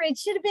Lear, it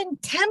should have been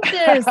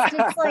Tempest.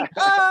 It's like,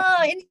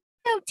 and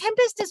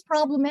Tempest is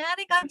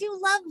problematic. I do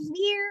love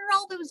Lear,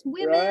 all those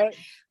women.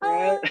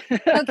 Right.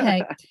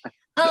 Okay.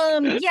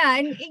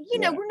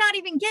 We're not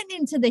even getting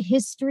into the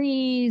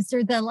histories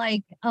or the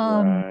I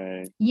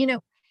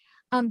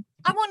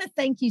want to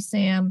thank you,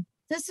 Sam.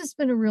 This has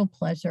been a real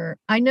pleasure.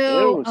 I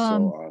know it was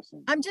so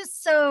awesome. I'm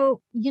just so,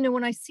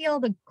 when I see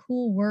all the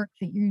cool work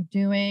that you're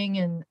doing,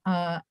 and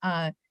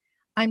I'm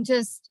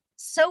just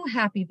so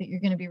happy that you're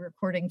going to be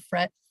recording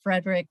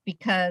Frederick,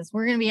 because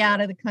we're going to be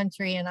out of the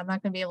country and I'm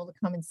not going to be able to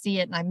come and see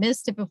it. And I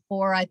missed it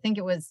before. I think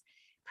it was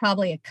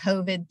probably a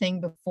COVID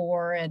thing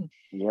before. And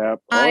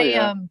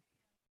I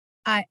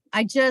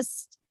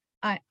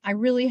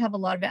really have a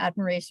lot of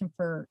admiration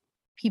for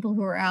people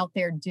who are out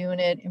there doing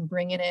it and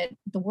bringing it,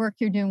 the work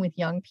you're doing with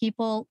young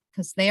people,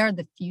 because they are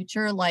the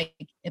future. Like,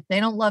 if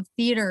they don't love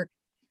theater,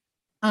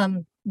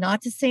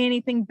 not to say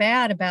anything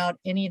bad about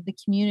any of the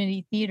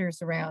community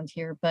theaters around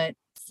here, but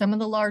some of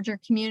the larger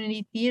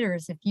community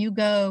theaters, if you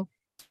go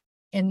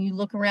and you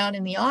look around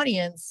in the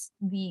audience,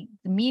 the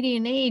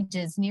median age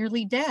is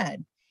nearly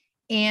dead.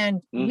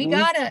 And we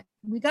gotta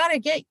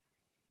get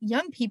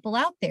young people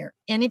out there.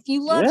 And if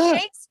you love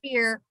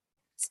Shakespeare,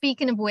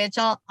 speaking of which,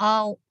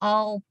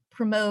 I'll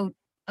promote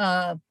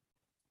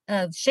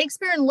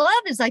Shakespeare in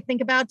Love is, I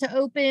think, about to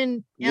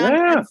open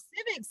on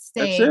Civic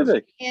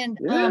stage. And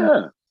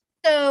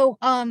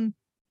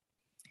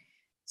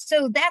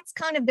so that's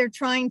kind of, they're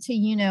trying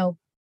to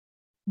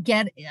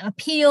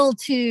appeal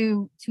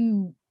to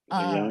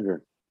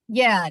younger.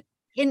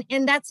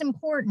 And that's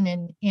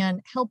important,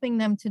 and helping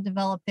them to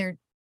develop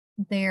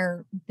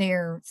their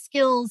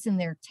skills and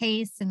their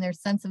tastes and their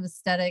sense of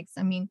aesthetics.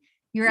 I mean,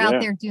 you're out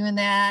there doing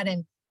that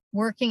and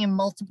working in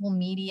multiple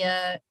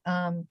media.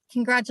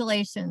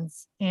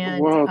 Congratulations.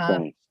 And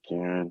thanks,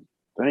 Karen.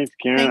 Thanks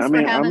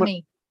for having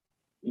me.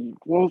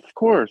 Well, of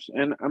course.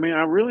 And I mean,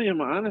 I really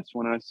am honest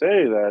when I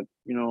say that,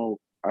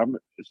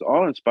 it's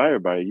all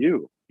inspired by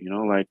you,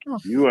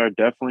 you are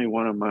definitely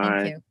one of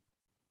my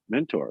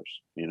mentors,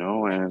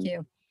 Thank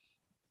you.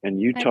 And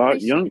you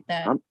taught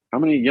how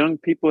many young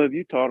people have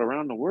you taught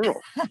around the world?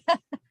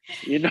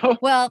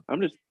 Well,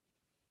 I'm just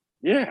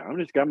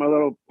got my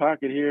little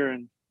pocket here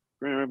in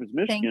Grand Rapids,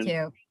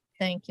 Michigan.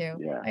 Thank you.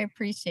 Yeah. I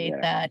appreciate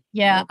that.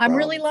 Yeah, no, I'm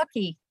really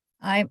lucky.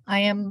 I'm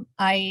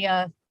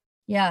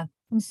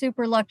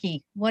super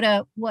lucky.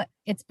 What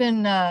it's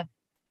been to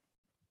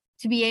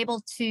be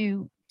able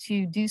to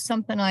do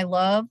something I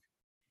love.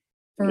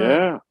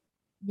 Pretty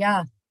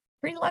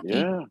lucky.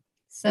 Yeah.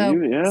 So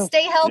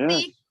stay healthy.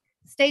 Yeah.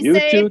 Stay you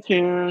safe. You too,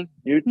 Karen.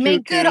 You too,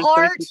 Make Karen. good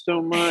art. Thank you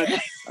so much.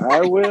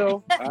 I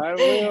will. All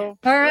righty.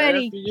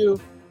 Right,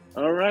 you.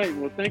 All right.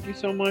 Well, thank you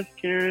so much,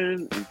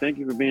 Karen. And thank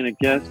you for being a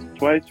guest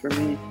twice for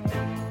me.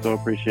 So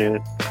appreciate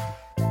it.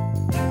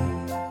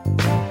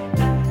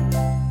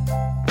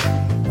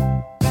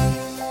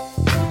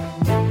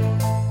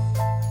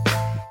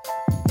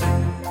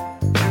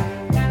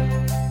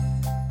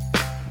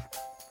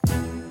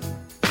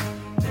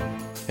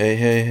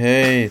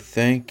 Hey,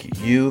 thank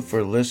you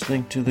for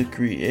listening to the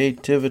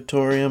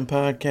Creativitorium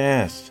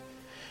podcast.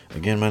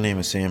 Again, my name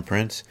is Sam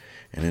Prince,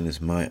 and it is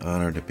my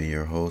honor to be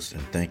your host,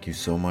 and thank you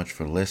so much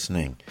for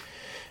listening.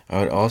 I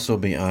would also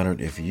be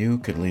honored if you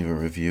could leave a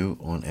review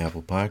on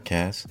Apple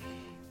Podcasts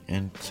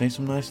and say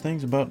some nice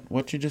things about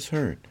what you just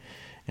heard.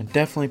 And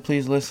definitely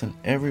please listen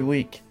every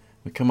week.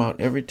 We come out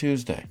every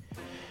Tuesday.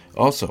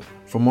 Also,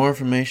 for more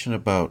information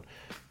about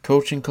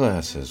coaching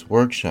classes,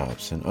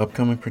 workshops, and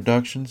upcoming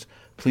productions,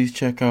 please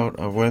check out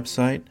our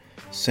website,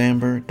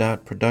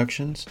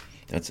 samber.productions.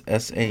 That's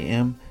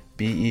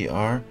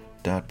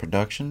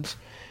SAMBER.productions.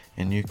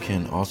 And you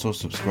can also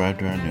subscribe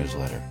to our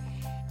newsletter.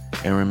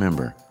 And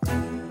remember,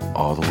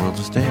 all the world's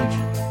a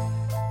stage.